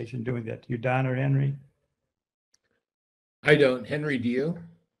organization doing that. Do you, Don or Henry? I don't. Henry, do you?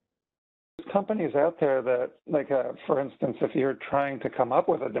 Companies out there that, like, for instance, if you're trying to come up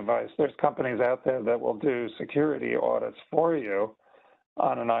with a device, there's companies out there that will do security audits for you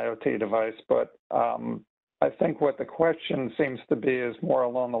on an IoT device. But I think what the question seems to be is more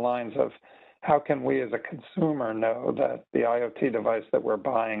along the lines of how can we as a consumer know that the IoT device that we're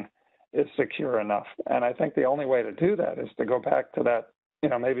buying is secure enough? And I think the only way to do that is to go back to that,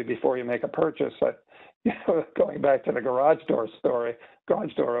 maybe before you make a purchase, going back to the garage door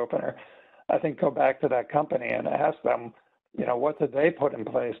opener, I think go back to that company and ask them, what did they put in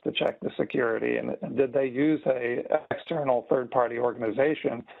place to check the security? And did they use a external third-party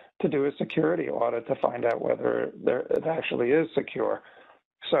organization to do a security audit to find out whether it actually is secure?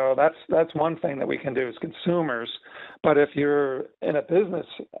 So that's one thing that we can do as consumers. But if you're in a business,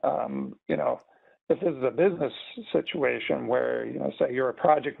 if this is a business situation where, say you're a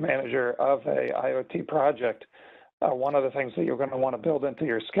project manager of a IoT project, one of the things that you're going to want to build into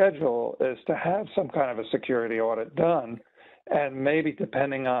your schedule is to have some kind of a security audit done. And maybe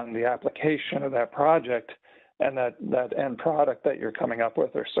depending on the application of that project and that end product that you're coming up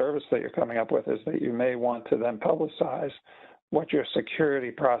with or service that you're coming up with, is that you may want to then publicize what your security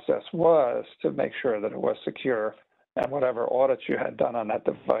process was to make sure that it was secure, and whatever audits you had done on that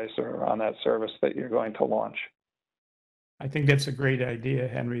device or on that service that you're going to launch. I think that's a great idea,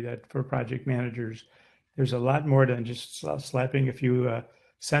 Henry, that for project managers, there's a lot more than just slapping a few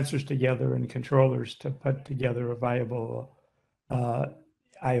sensors together and controllers to put together a viable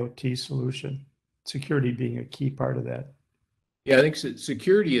IoT solution. Security being a key part of that. Yeah, I think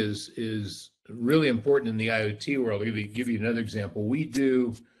security is really important in the IoT world. I'll give you another example.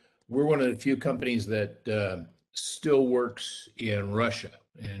 We're one of the few companies that still works in Russia,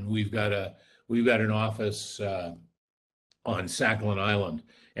 and we've got an office on Sakhalin Island.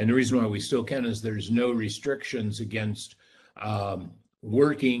 And the reason why we still can is there's no restrictions against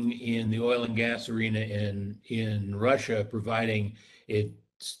working in the oil and gas arena in Russia, providing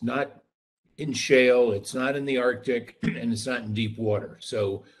it's not in shale, it's not in the Arctic, and it's not in deep water.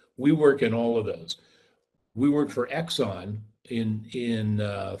 So we work in all of those. We work for Exxon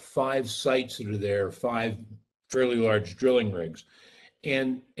in 5 sites that are there, 5 fairly large drilling rigs,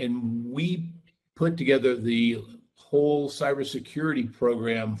 and we put together the whole cybersecurity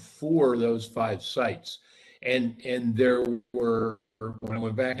program for those 5 sites. And there were, when I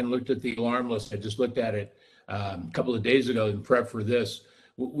went back and looked at the alarm list, I just looked at it a couple of days ago in prep for this,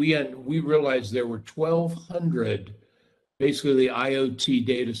 we realized there were 1,200 basically IoT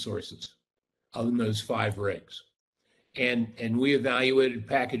data sources on those 5 rigs. And we evaluated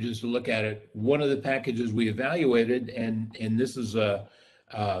packages to look at it. One of the packages we evaluated, and this is a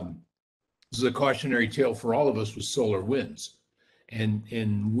cautionary tale for all of us, was SolarWinds.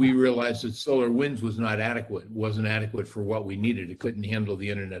 And we realized that SolarWinds was not adequate, wasn't adequate for what we needed. It couldn't handle the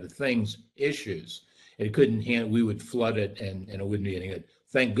Internet of Things issues. It couldn't handle, we would flood it and it wouldn't be any good.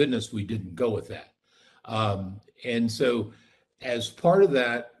 Thank goodness we didn't go with that. And so as part of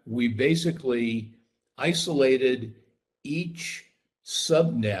that, we basically isolated each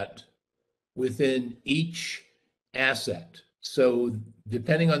subnet within each asset. So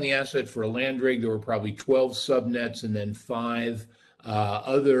depending on the asset, for a land rig, there were probably 12 subnets and then 5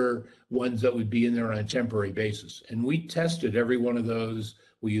 other ones that would be in there on a temporary basis. And we tested every one of those.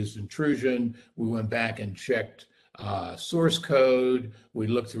 We used intrusion. We went back and checked source code. We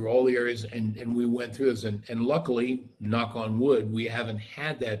looked through all the areas and we went through this. And luckily, knock on wood, we haven't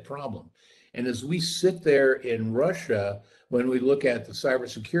had that problem. And as we sit there in Russia, when we look at the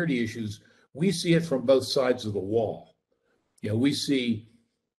cybersecurity issues, we see it from both sides of the wall. You know, we see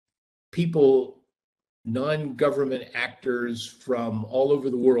people, non-government actors from all over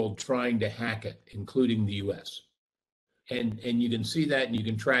the world trying to hack it, including the US. And you can see that and you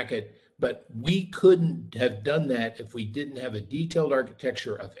can track it, but we couldn't have done that if we didn't have a detailed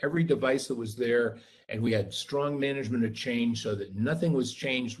architecture of every device that was there, and we had strong management of change so that nothing was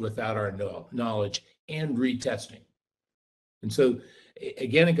changed without our knowledge, and retesting. And so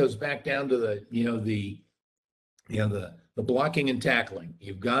again, it goes back down to the blocking and tackling.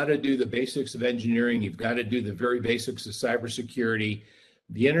 You've got to do the basics of engineering. You've got to do the very basics of cybersecurity.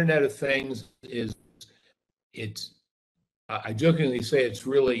 The Internet of Things I jokingly say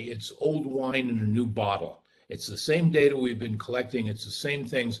it's old wine in a new bottle. It's the same data we've been collecting. It's the same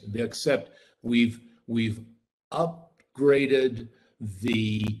things, except we've upgraded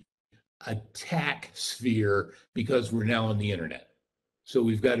the attack sphere because we're now on the internet. So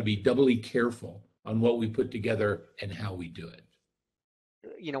we've got to be doubly careful on what we put together and how we do it.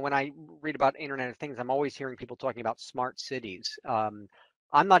 You know, when I read about Internet of Things, I'm always hearing people talking about smart cities. I'm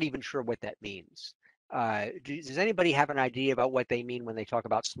not even sure what that means. Does anybody have an idea about what they mean when they talk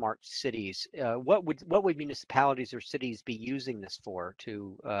about smart cities? What would municipalities or cities be using this for,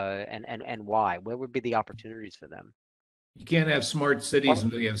 and why? What would be the opportunities for them? You can't have smart cities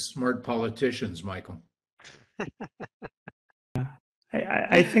until you have smart politicians, Michael.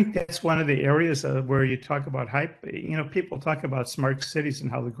 I think that's one of the areas where you talk about hype. You know, people talk about smart cities and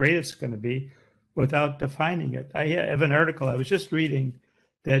how great it's going to be without defining it. I have an article I was just reading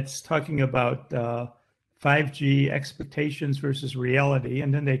that's talking about 5G expectations versus reality.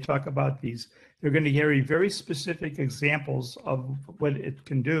 And then they talk about they're going to give you very specific examples of what it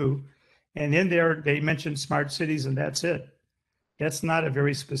can do. And in there, they mention smart cities, and that's it. That's not a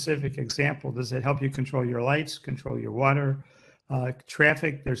very specific example. Does it help you control your lights, control your water,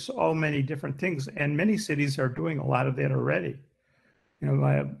 traffic? There's so many different things, and many cities are doing a lot of that already. You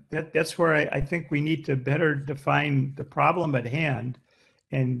know, that's where I think we need to better define the problem at hand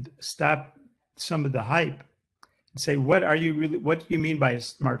and stop some of the hype and say, what do you mean by a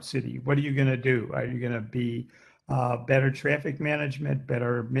smart city? What are you going to do? Are you going to be better traffic management,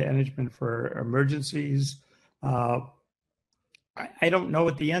 better management for emergencies? I don't know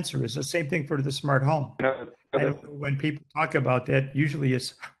what the answer is. The same thing for the smart home. When people talk about that, usually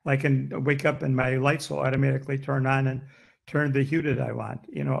it's I can wake up and my lights will automatically turn on and turn the hue that I want.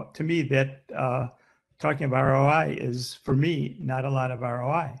 You know, to me, that talking about ROI is, for me, not a lot of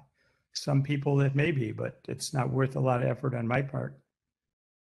ROI. Some people it may be, but it's not worth a lot of effort on my part.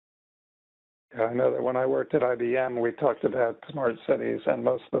 Yeah, I know that when I worked at IBM, we talked about smart cities, and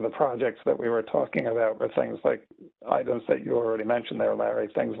most of the projects that we were talking about were things like items that you already mentioned there, Larry,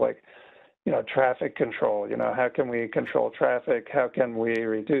 things like, you know, traffic control. You know, how can we control traffic? How can we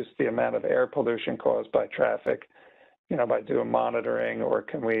reduce the amount of air pollution caused by traffic, you know, by doing monitoring? Or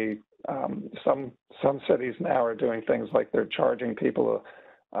can we, some cities now are doing things like they're charging people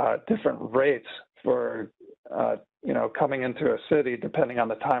different rates for, you know, coming into a city depending on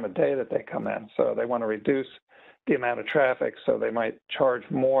the time of day that they come in. So they want to reduce the amount of traffic, so they might charge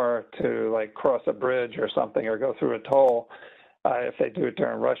more to like cross a bridge or something or go through a toll if they do it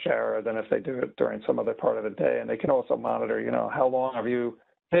during rush hour than if they do it during some other part of the day. And they can also monitor, you know, how long have you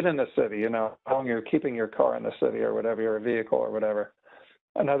been in the city, you know, how long you're keeping your car in the city or whatever, your vehicle or whatever.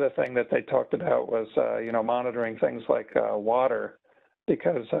 Another thing that they talked about was, you know, monitoring things like water,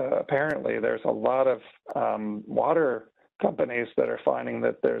 because apparently there's a lot of water companies that are finding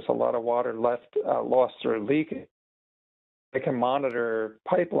that there's a lot of water lost through leakage. They can monitor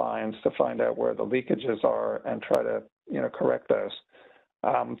pipelines to find out where the leakages are and try to, correct those.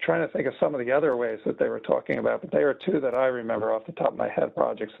 I'm trying to think of some of the other ways that they were talking about, but they are two that I remember off the top of my head,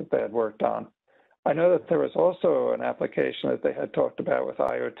 projects that they had worked on. I know that there was also an application that they had talked about with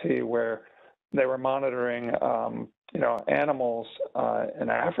IoT where they were monitoring, animals in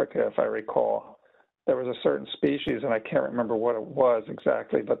Africa, if I recall. There was a certain species, and I can't remember what it was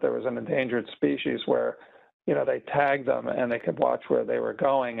exactly, but there was an endangered species where, they tagged them and they could watch where they were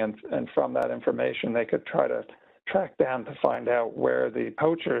going, and from that information, they could try to track down to find out where the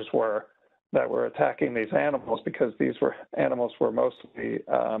poachers were that were attacking these animals, because these animals were mostly,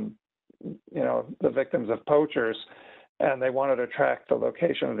 the victims of poachers, and they wanted to track the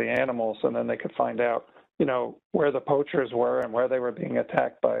location of the animals, and then they could find out, where the poachers were and where they were being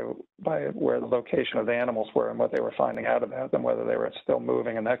attacked by where the location of the animals were and what they were finding out about them, whether they were still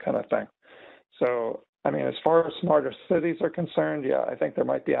moving and that kind of thing. So, as far as smarter cities are concerned, yeah, I think there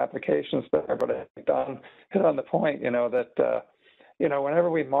might be applications there, but I hit on the point, that,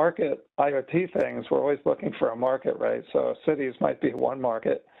 whenever we market IoT things, we're always looking for a market, right? So cities might be one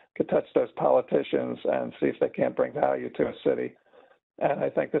market, could touch those politicians and see if they can't bring value to a city. And I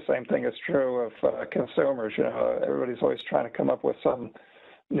think the same thing is true of consumers. Everybody's always trying to come up with some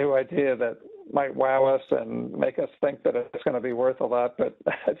new idea that might wow us and make us think that it's going to be worth a lot. But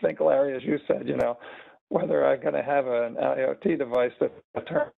I think, Larry, as you said, whether I'm going to have an IoT device that I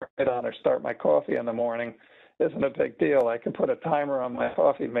turn it on or start my coffee in the morning isn't a big deal. I can put a timer on my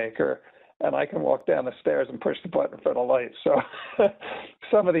coffee maker, and I can walk down the stairs and push the button for the light. So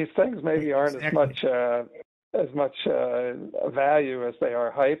some of these things maybe aren't as much value as they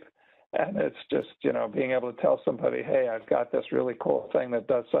are hype. And it's just, being able to tell somebody, hey, I've got this really cool thing that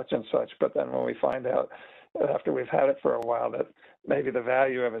does such and such. But then when we find out after we've had it for a while that maybe the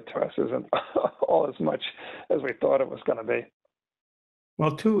value of it to us isn't all as much as we thought it was going to be.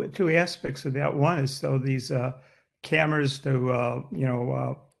 Well, two aspects of that. One is these cameras to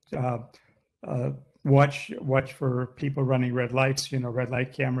watch for people running red lights. Red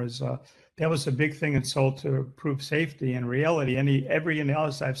light cameras. That was a big thing and sold to improve safety. In reality, every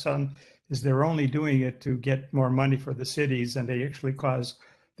analysis I've done is they're only doing it to get more money for the cities, and they actually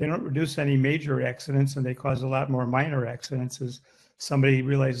they don't reduce any major accidents, and they cause a lot more minor accidents. As somebody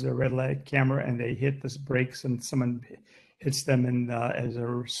realizes a red light camera and they hit the brakes, and someone hits them as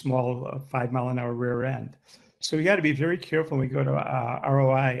a small 5-mile-an-hour rear end. So we got to be very careful when we go to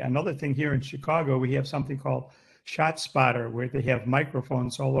ROI. Another thing, here in Chicago, we have something called Shot Spotter, where they have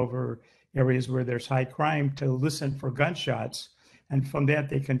microphones all over areas where there's high crime to listen for gunshots. And from that,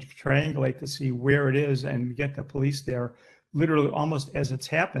 they can triangulate to see where it is and get the police there literally almost as it's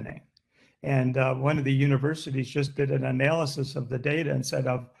happening. And one of the universities just did an analysis of the data and said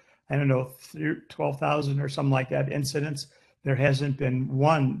of, 12,000 or something like that incidents, there hasn't been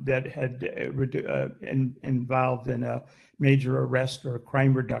one that had involved in a major arrest or a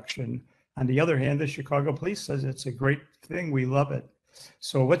crime reduction. On the other hand, the Chicago police says it's a great thing. We love it.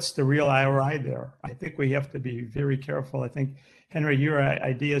 So what's the real ROI there? I think we have to be very careful. I think, Henry, your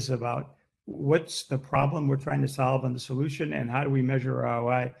ideas about what's the problem we're trying to solve and the solution, and how do we measure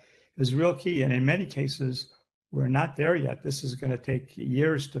ROI is real key. And in many cases, we're not there yet. This is going to take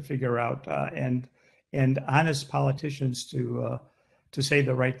years to figure out, and honest politicians to say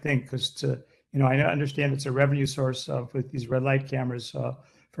the right thing. Because I understand it's a revenue source with these red light cameras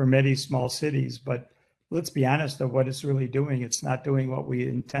for many small cities, but let's be honest of what it's really doing. It's not doing what we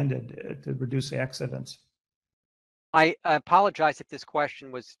intended to reduce accidents. I apologize if this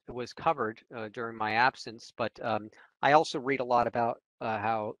question was covered during my absence, but I also read a lot about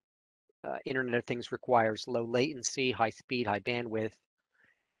how Internet of Things requires low latency, high speed, high bandwidth.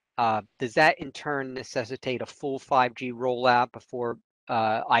 Does that in turn necessitate a full 5G rollout before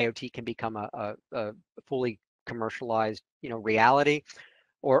IoT can become a fully commercialized, reality?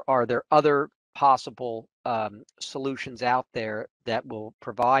 Or are there other possible solutions out there that will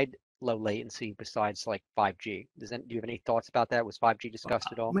provide low latency besides like 5G? Do you have any thoughts about that? Was 5G discussed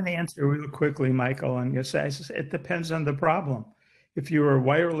at all? I'm going to answer real quickly, Michael, and it depends on the problem. If you're a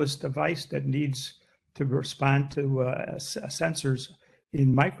wireless device that needs to respond to sensors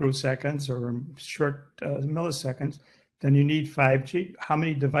in microseconds or short milliseconds, then you need 5G. How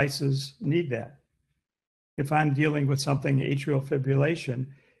many devices need that? If I'm dealing with something, atrial fibrillation,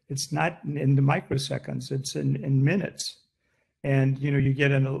 it's not in the microseconds, it's in minutes. And you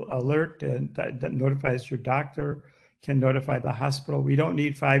get an alert that notifies your doctor, can notify the hospital. We don't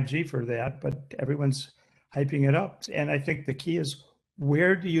need 5G for that, but everyone's hyping it up. And I think the key is,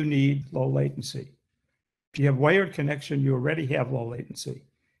 where do you need low latency? If you have wired connection, you already have low latency.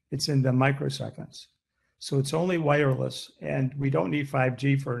 It's in the microseconds. So it's only wireless, and we don't need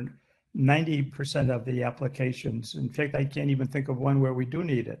 5G for 90% of the applications. In fact, I can't even think of one where we do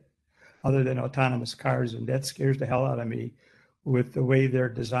need it, other than autonomous cars, and that scares the hell out of me with the way they're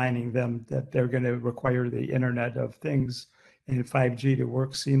designing them, that they're going to require the Internet of Things and 5G to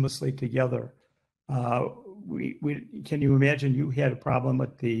work seamlessly together. Can you imagine you had a problem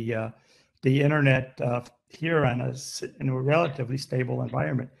with the Internet here in a relatively stable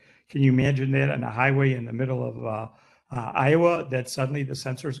environment? Can you imagine that on a highway in the middle of Iowa, that suddenly the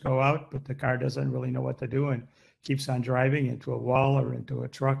sensors go out, but the car doesn't really know what to do and keeps on driving into a wall or into a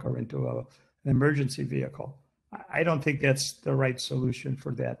truck or into an emergency vehicle? I don't think that's the right solution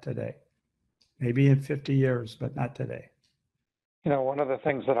for that today. Maybe in 50 years, but not today. You know, one of the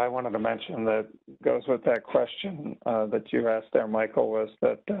things that I wanted to mention that goes with that question that you asked there, Michael, was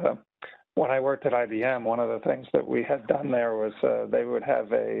that when I worked at IBM, one of the things that we had done there was they would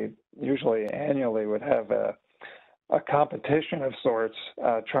have usually annually would have a competition of sorts,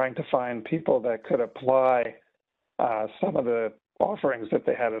 trying to find people that could apply some of the offerings that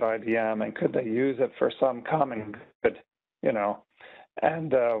they had at IBM, and could they use it for some common good, you know.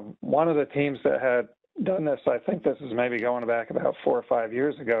 And one of the teams that had done this, I think this is maybe going back about 4 or 5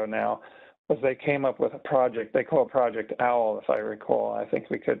 years ago now, was they came up with a project, they call it Project OWL, if I recall. I think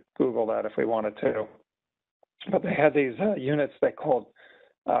we could Google that if we wanted to. But they had these units they called,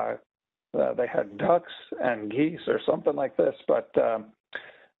 they had ducks and geese or something like this, but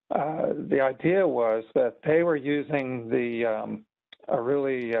the idea was that they were using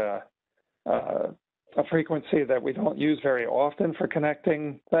a frequency that we don't use very often for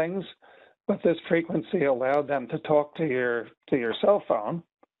connecting things, but this frequency allowed them to talk to your cell phone.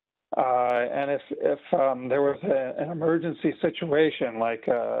 And if there was an emergency situation, like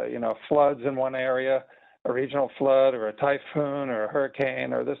floods in one area, a regional flood or a typhoon or a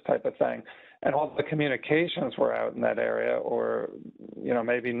hurricane or this type of thing, and all the communications were out in that area, or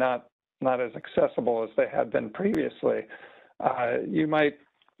maybe not as accessible as they had been previously, you might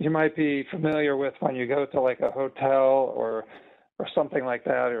be familiar with when you go to like a hotel or something like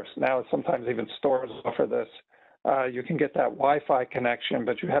that, or now sometimes even stores offer this. You can get that Wi-Fi connection,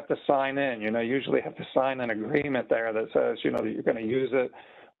 but you have to sign in. Usually have to sign an agreement there that says, that you're going to use it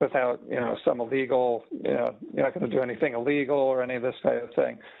without, some illegal, you're not going to do anything illegal or any of this type of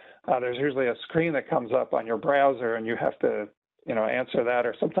thing. There's usually a screen that comes up on your browser, and you have to, answer that.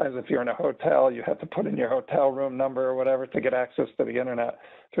 Or sometimes if you're in a hotel, you have to put in your hotel room number or whatever to get access to the internet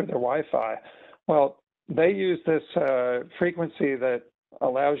through their Wi-Fi. Well, they use this frequency that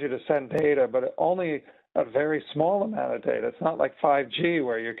allows you to send data, but only a very small amount of data. It's not like 5G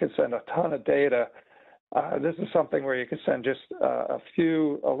where you can send a ton of data. This is something where you can send just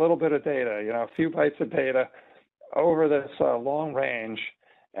a little bit of data, a few bytes of data over this long range,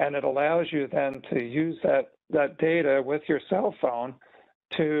 and it allows you then to use that data with your cell phone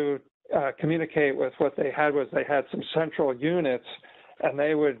to communicate with what they had. They had some central units, and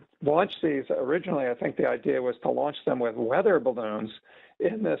they would launch these. Originally, I think the idea was to launch them with weather balloons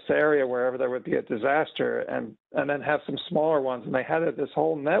in this area wherever there would be a disaster, and then have some smaller ones. And they had this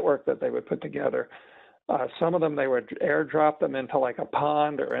whole network that they would put together. Some of them, they would airdrop them into like a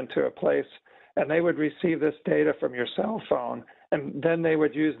pond or into a place, and they would receive this data from your cell phone, and then they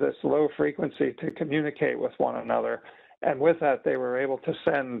would use this low frequency to communicate with one another. And with that, they were able to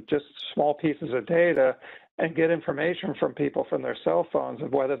send just small pieces of data and get information from people from their cell phones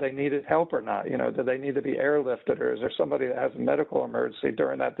of whether they needed help or not. Do they need to be airlifted, or is there somebody that has a medical emergency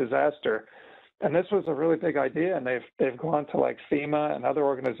during that disaster? And this was a really big idea, and they've gone to like FEMA and other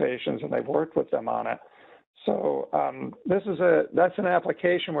organizations, and they've worked with them on it. So that's an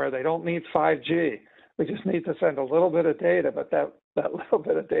application where they don't need 5G. We just need to send a little bit of data, but that little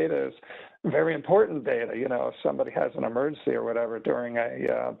bit of data is very important data, if somebody has an emergency or whatever during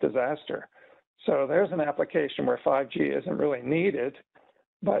a disaster. So there's an application where 5G isn't really needed,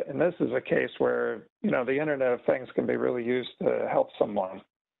 and this is a case where, the Internet of Things can be really used to help someone.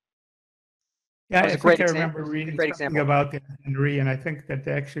 Yeah, I think I remember reading something about that, Henry, and I think that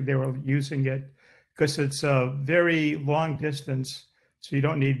actually they were using it because it's a very long distance, so you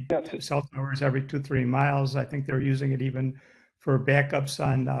don't need cell towers every 2-3 miles. I think they're using it even for backups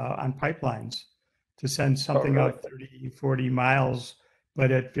on pipelines to send something out 30-40 miles,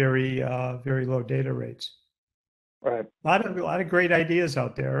 but at very low data rates. Right. A lot of great ideas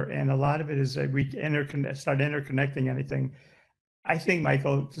out there, and a lot of it is that we start interconnecting anything. I think,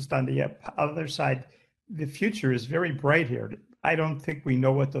 Michael, just on the other side, the future is very bright here. I don't think we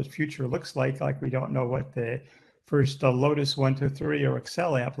know what the future looks like we don't know what the first Lotus 1, 2, 3 or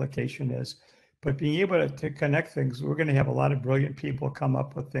Excel application is. but being able to connect things, we're going to have a lot of brilliant people come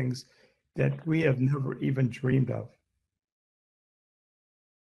up with things that we have never even dreamed of.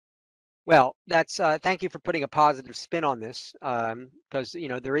 Well, that's thank you for putting a positive spin on this, because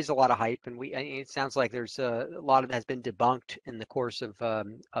there is a lot of hype, and it sounds like there's a lot of it has been debunked in the course of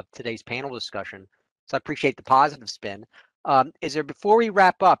today's panel discussion. So I appreciate the positive spin. Before we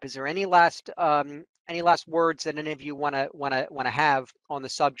wrap up, is there any last words that any of you want to have on the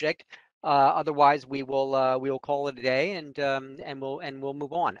subject? Otherwise, we will call it a day, and we'll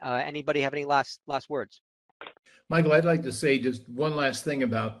move on. Anybody have any last words? Michael, I'd like to say just one last thing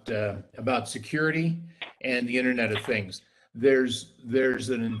about security and the Internet of Things. There's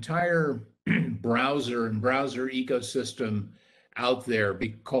an entire browser and browser ecosystem out there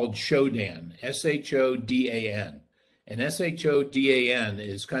called Shodan, SHODAN. And SHODAN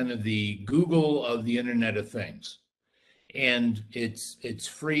is kind of the Google of the Internet of Things. And it's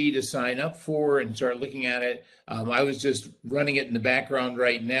free to sign up for and start looking at it. I was just running it in the background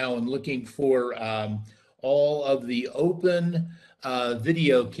right now and looking for all of the open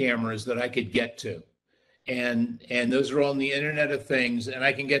video cameras that I could get to. And those are on the Internet of Things. And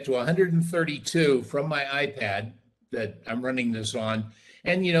I can get to 132 from my iPad that I'm running this on.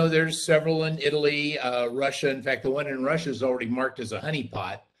 And, there's several in Italy, Russia. In fact, the one in Russia is already marked as a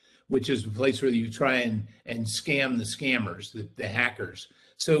honeypot, which is the place where you try and scam the scammers, the hackers.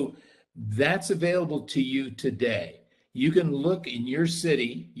 So that's available to you today. You can look in your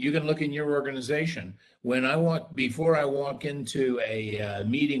city, you can look in your organization. Before I walk into a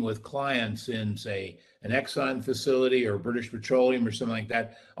meeting with clients in, say, an Exxon facility or British Petroleum or something like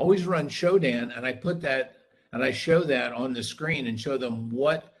that, I always run Shodan, and I show that on the screen and show them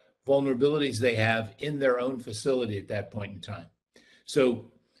what vulnerabilities they have in their own facility at that point in time.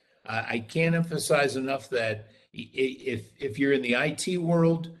 So I can't emphasize enough that if you're in the IT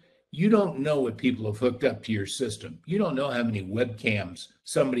world, you don't know what people have hooked up to your system. You don't know how many webcams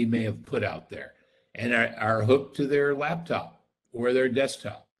somebody may have put out there and are hooked to their laptop or their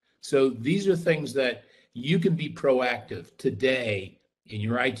desktop. So these are things that you can be proactive today in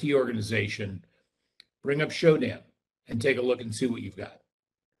your IT organization. Bring up Shodan and take a look and see what you've got.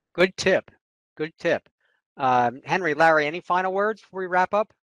 Good tip. Good tip. Henry, Larry, any final words before we wrap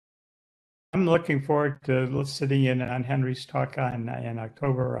up? I'm looking forward to sitting in on Henry's talk in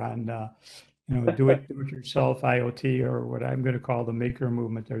October on do it yourself IoT, or what I'm going to call the maker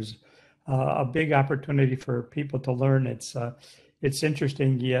movement. There's a big opportunity for people to learn. It's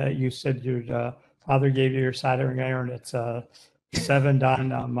interesting. Yeah, you said your father gave you your soldering iron. It's 7,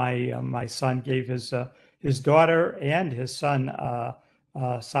 Don. My son gave his daughter and his son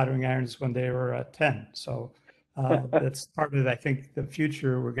soldering irons when they were 10. So that's part of, I think, the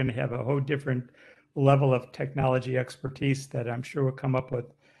future. We're going to have a whole different level of technology expertise that I'm sure will come up with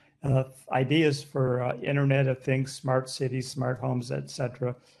ideas for Internet of Things, smart cities, smart homes,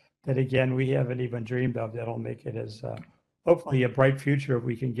 etc. That, again, we haven't even dreamed of. That'll make it as hopefully a bright future if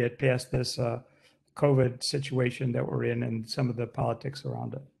we can get past this COVID situation that we're in and some of the politics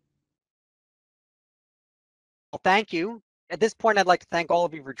around it. Well, thank you. At this point, I'd like to thank all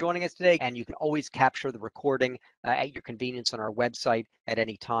of you for joining us today, and you can always capture the recording at your convenience on our website at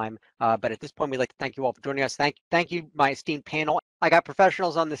any time. But at this point, we'd like to thank you all for joining us. Thank you, my esteemed panel. I got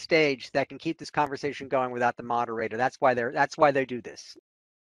professionals on the stage that can keep this conversation going without the moderator. That's why they do this.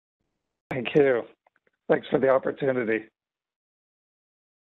 Thank you. Thanks for the opportunity.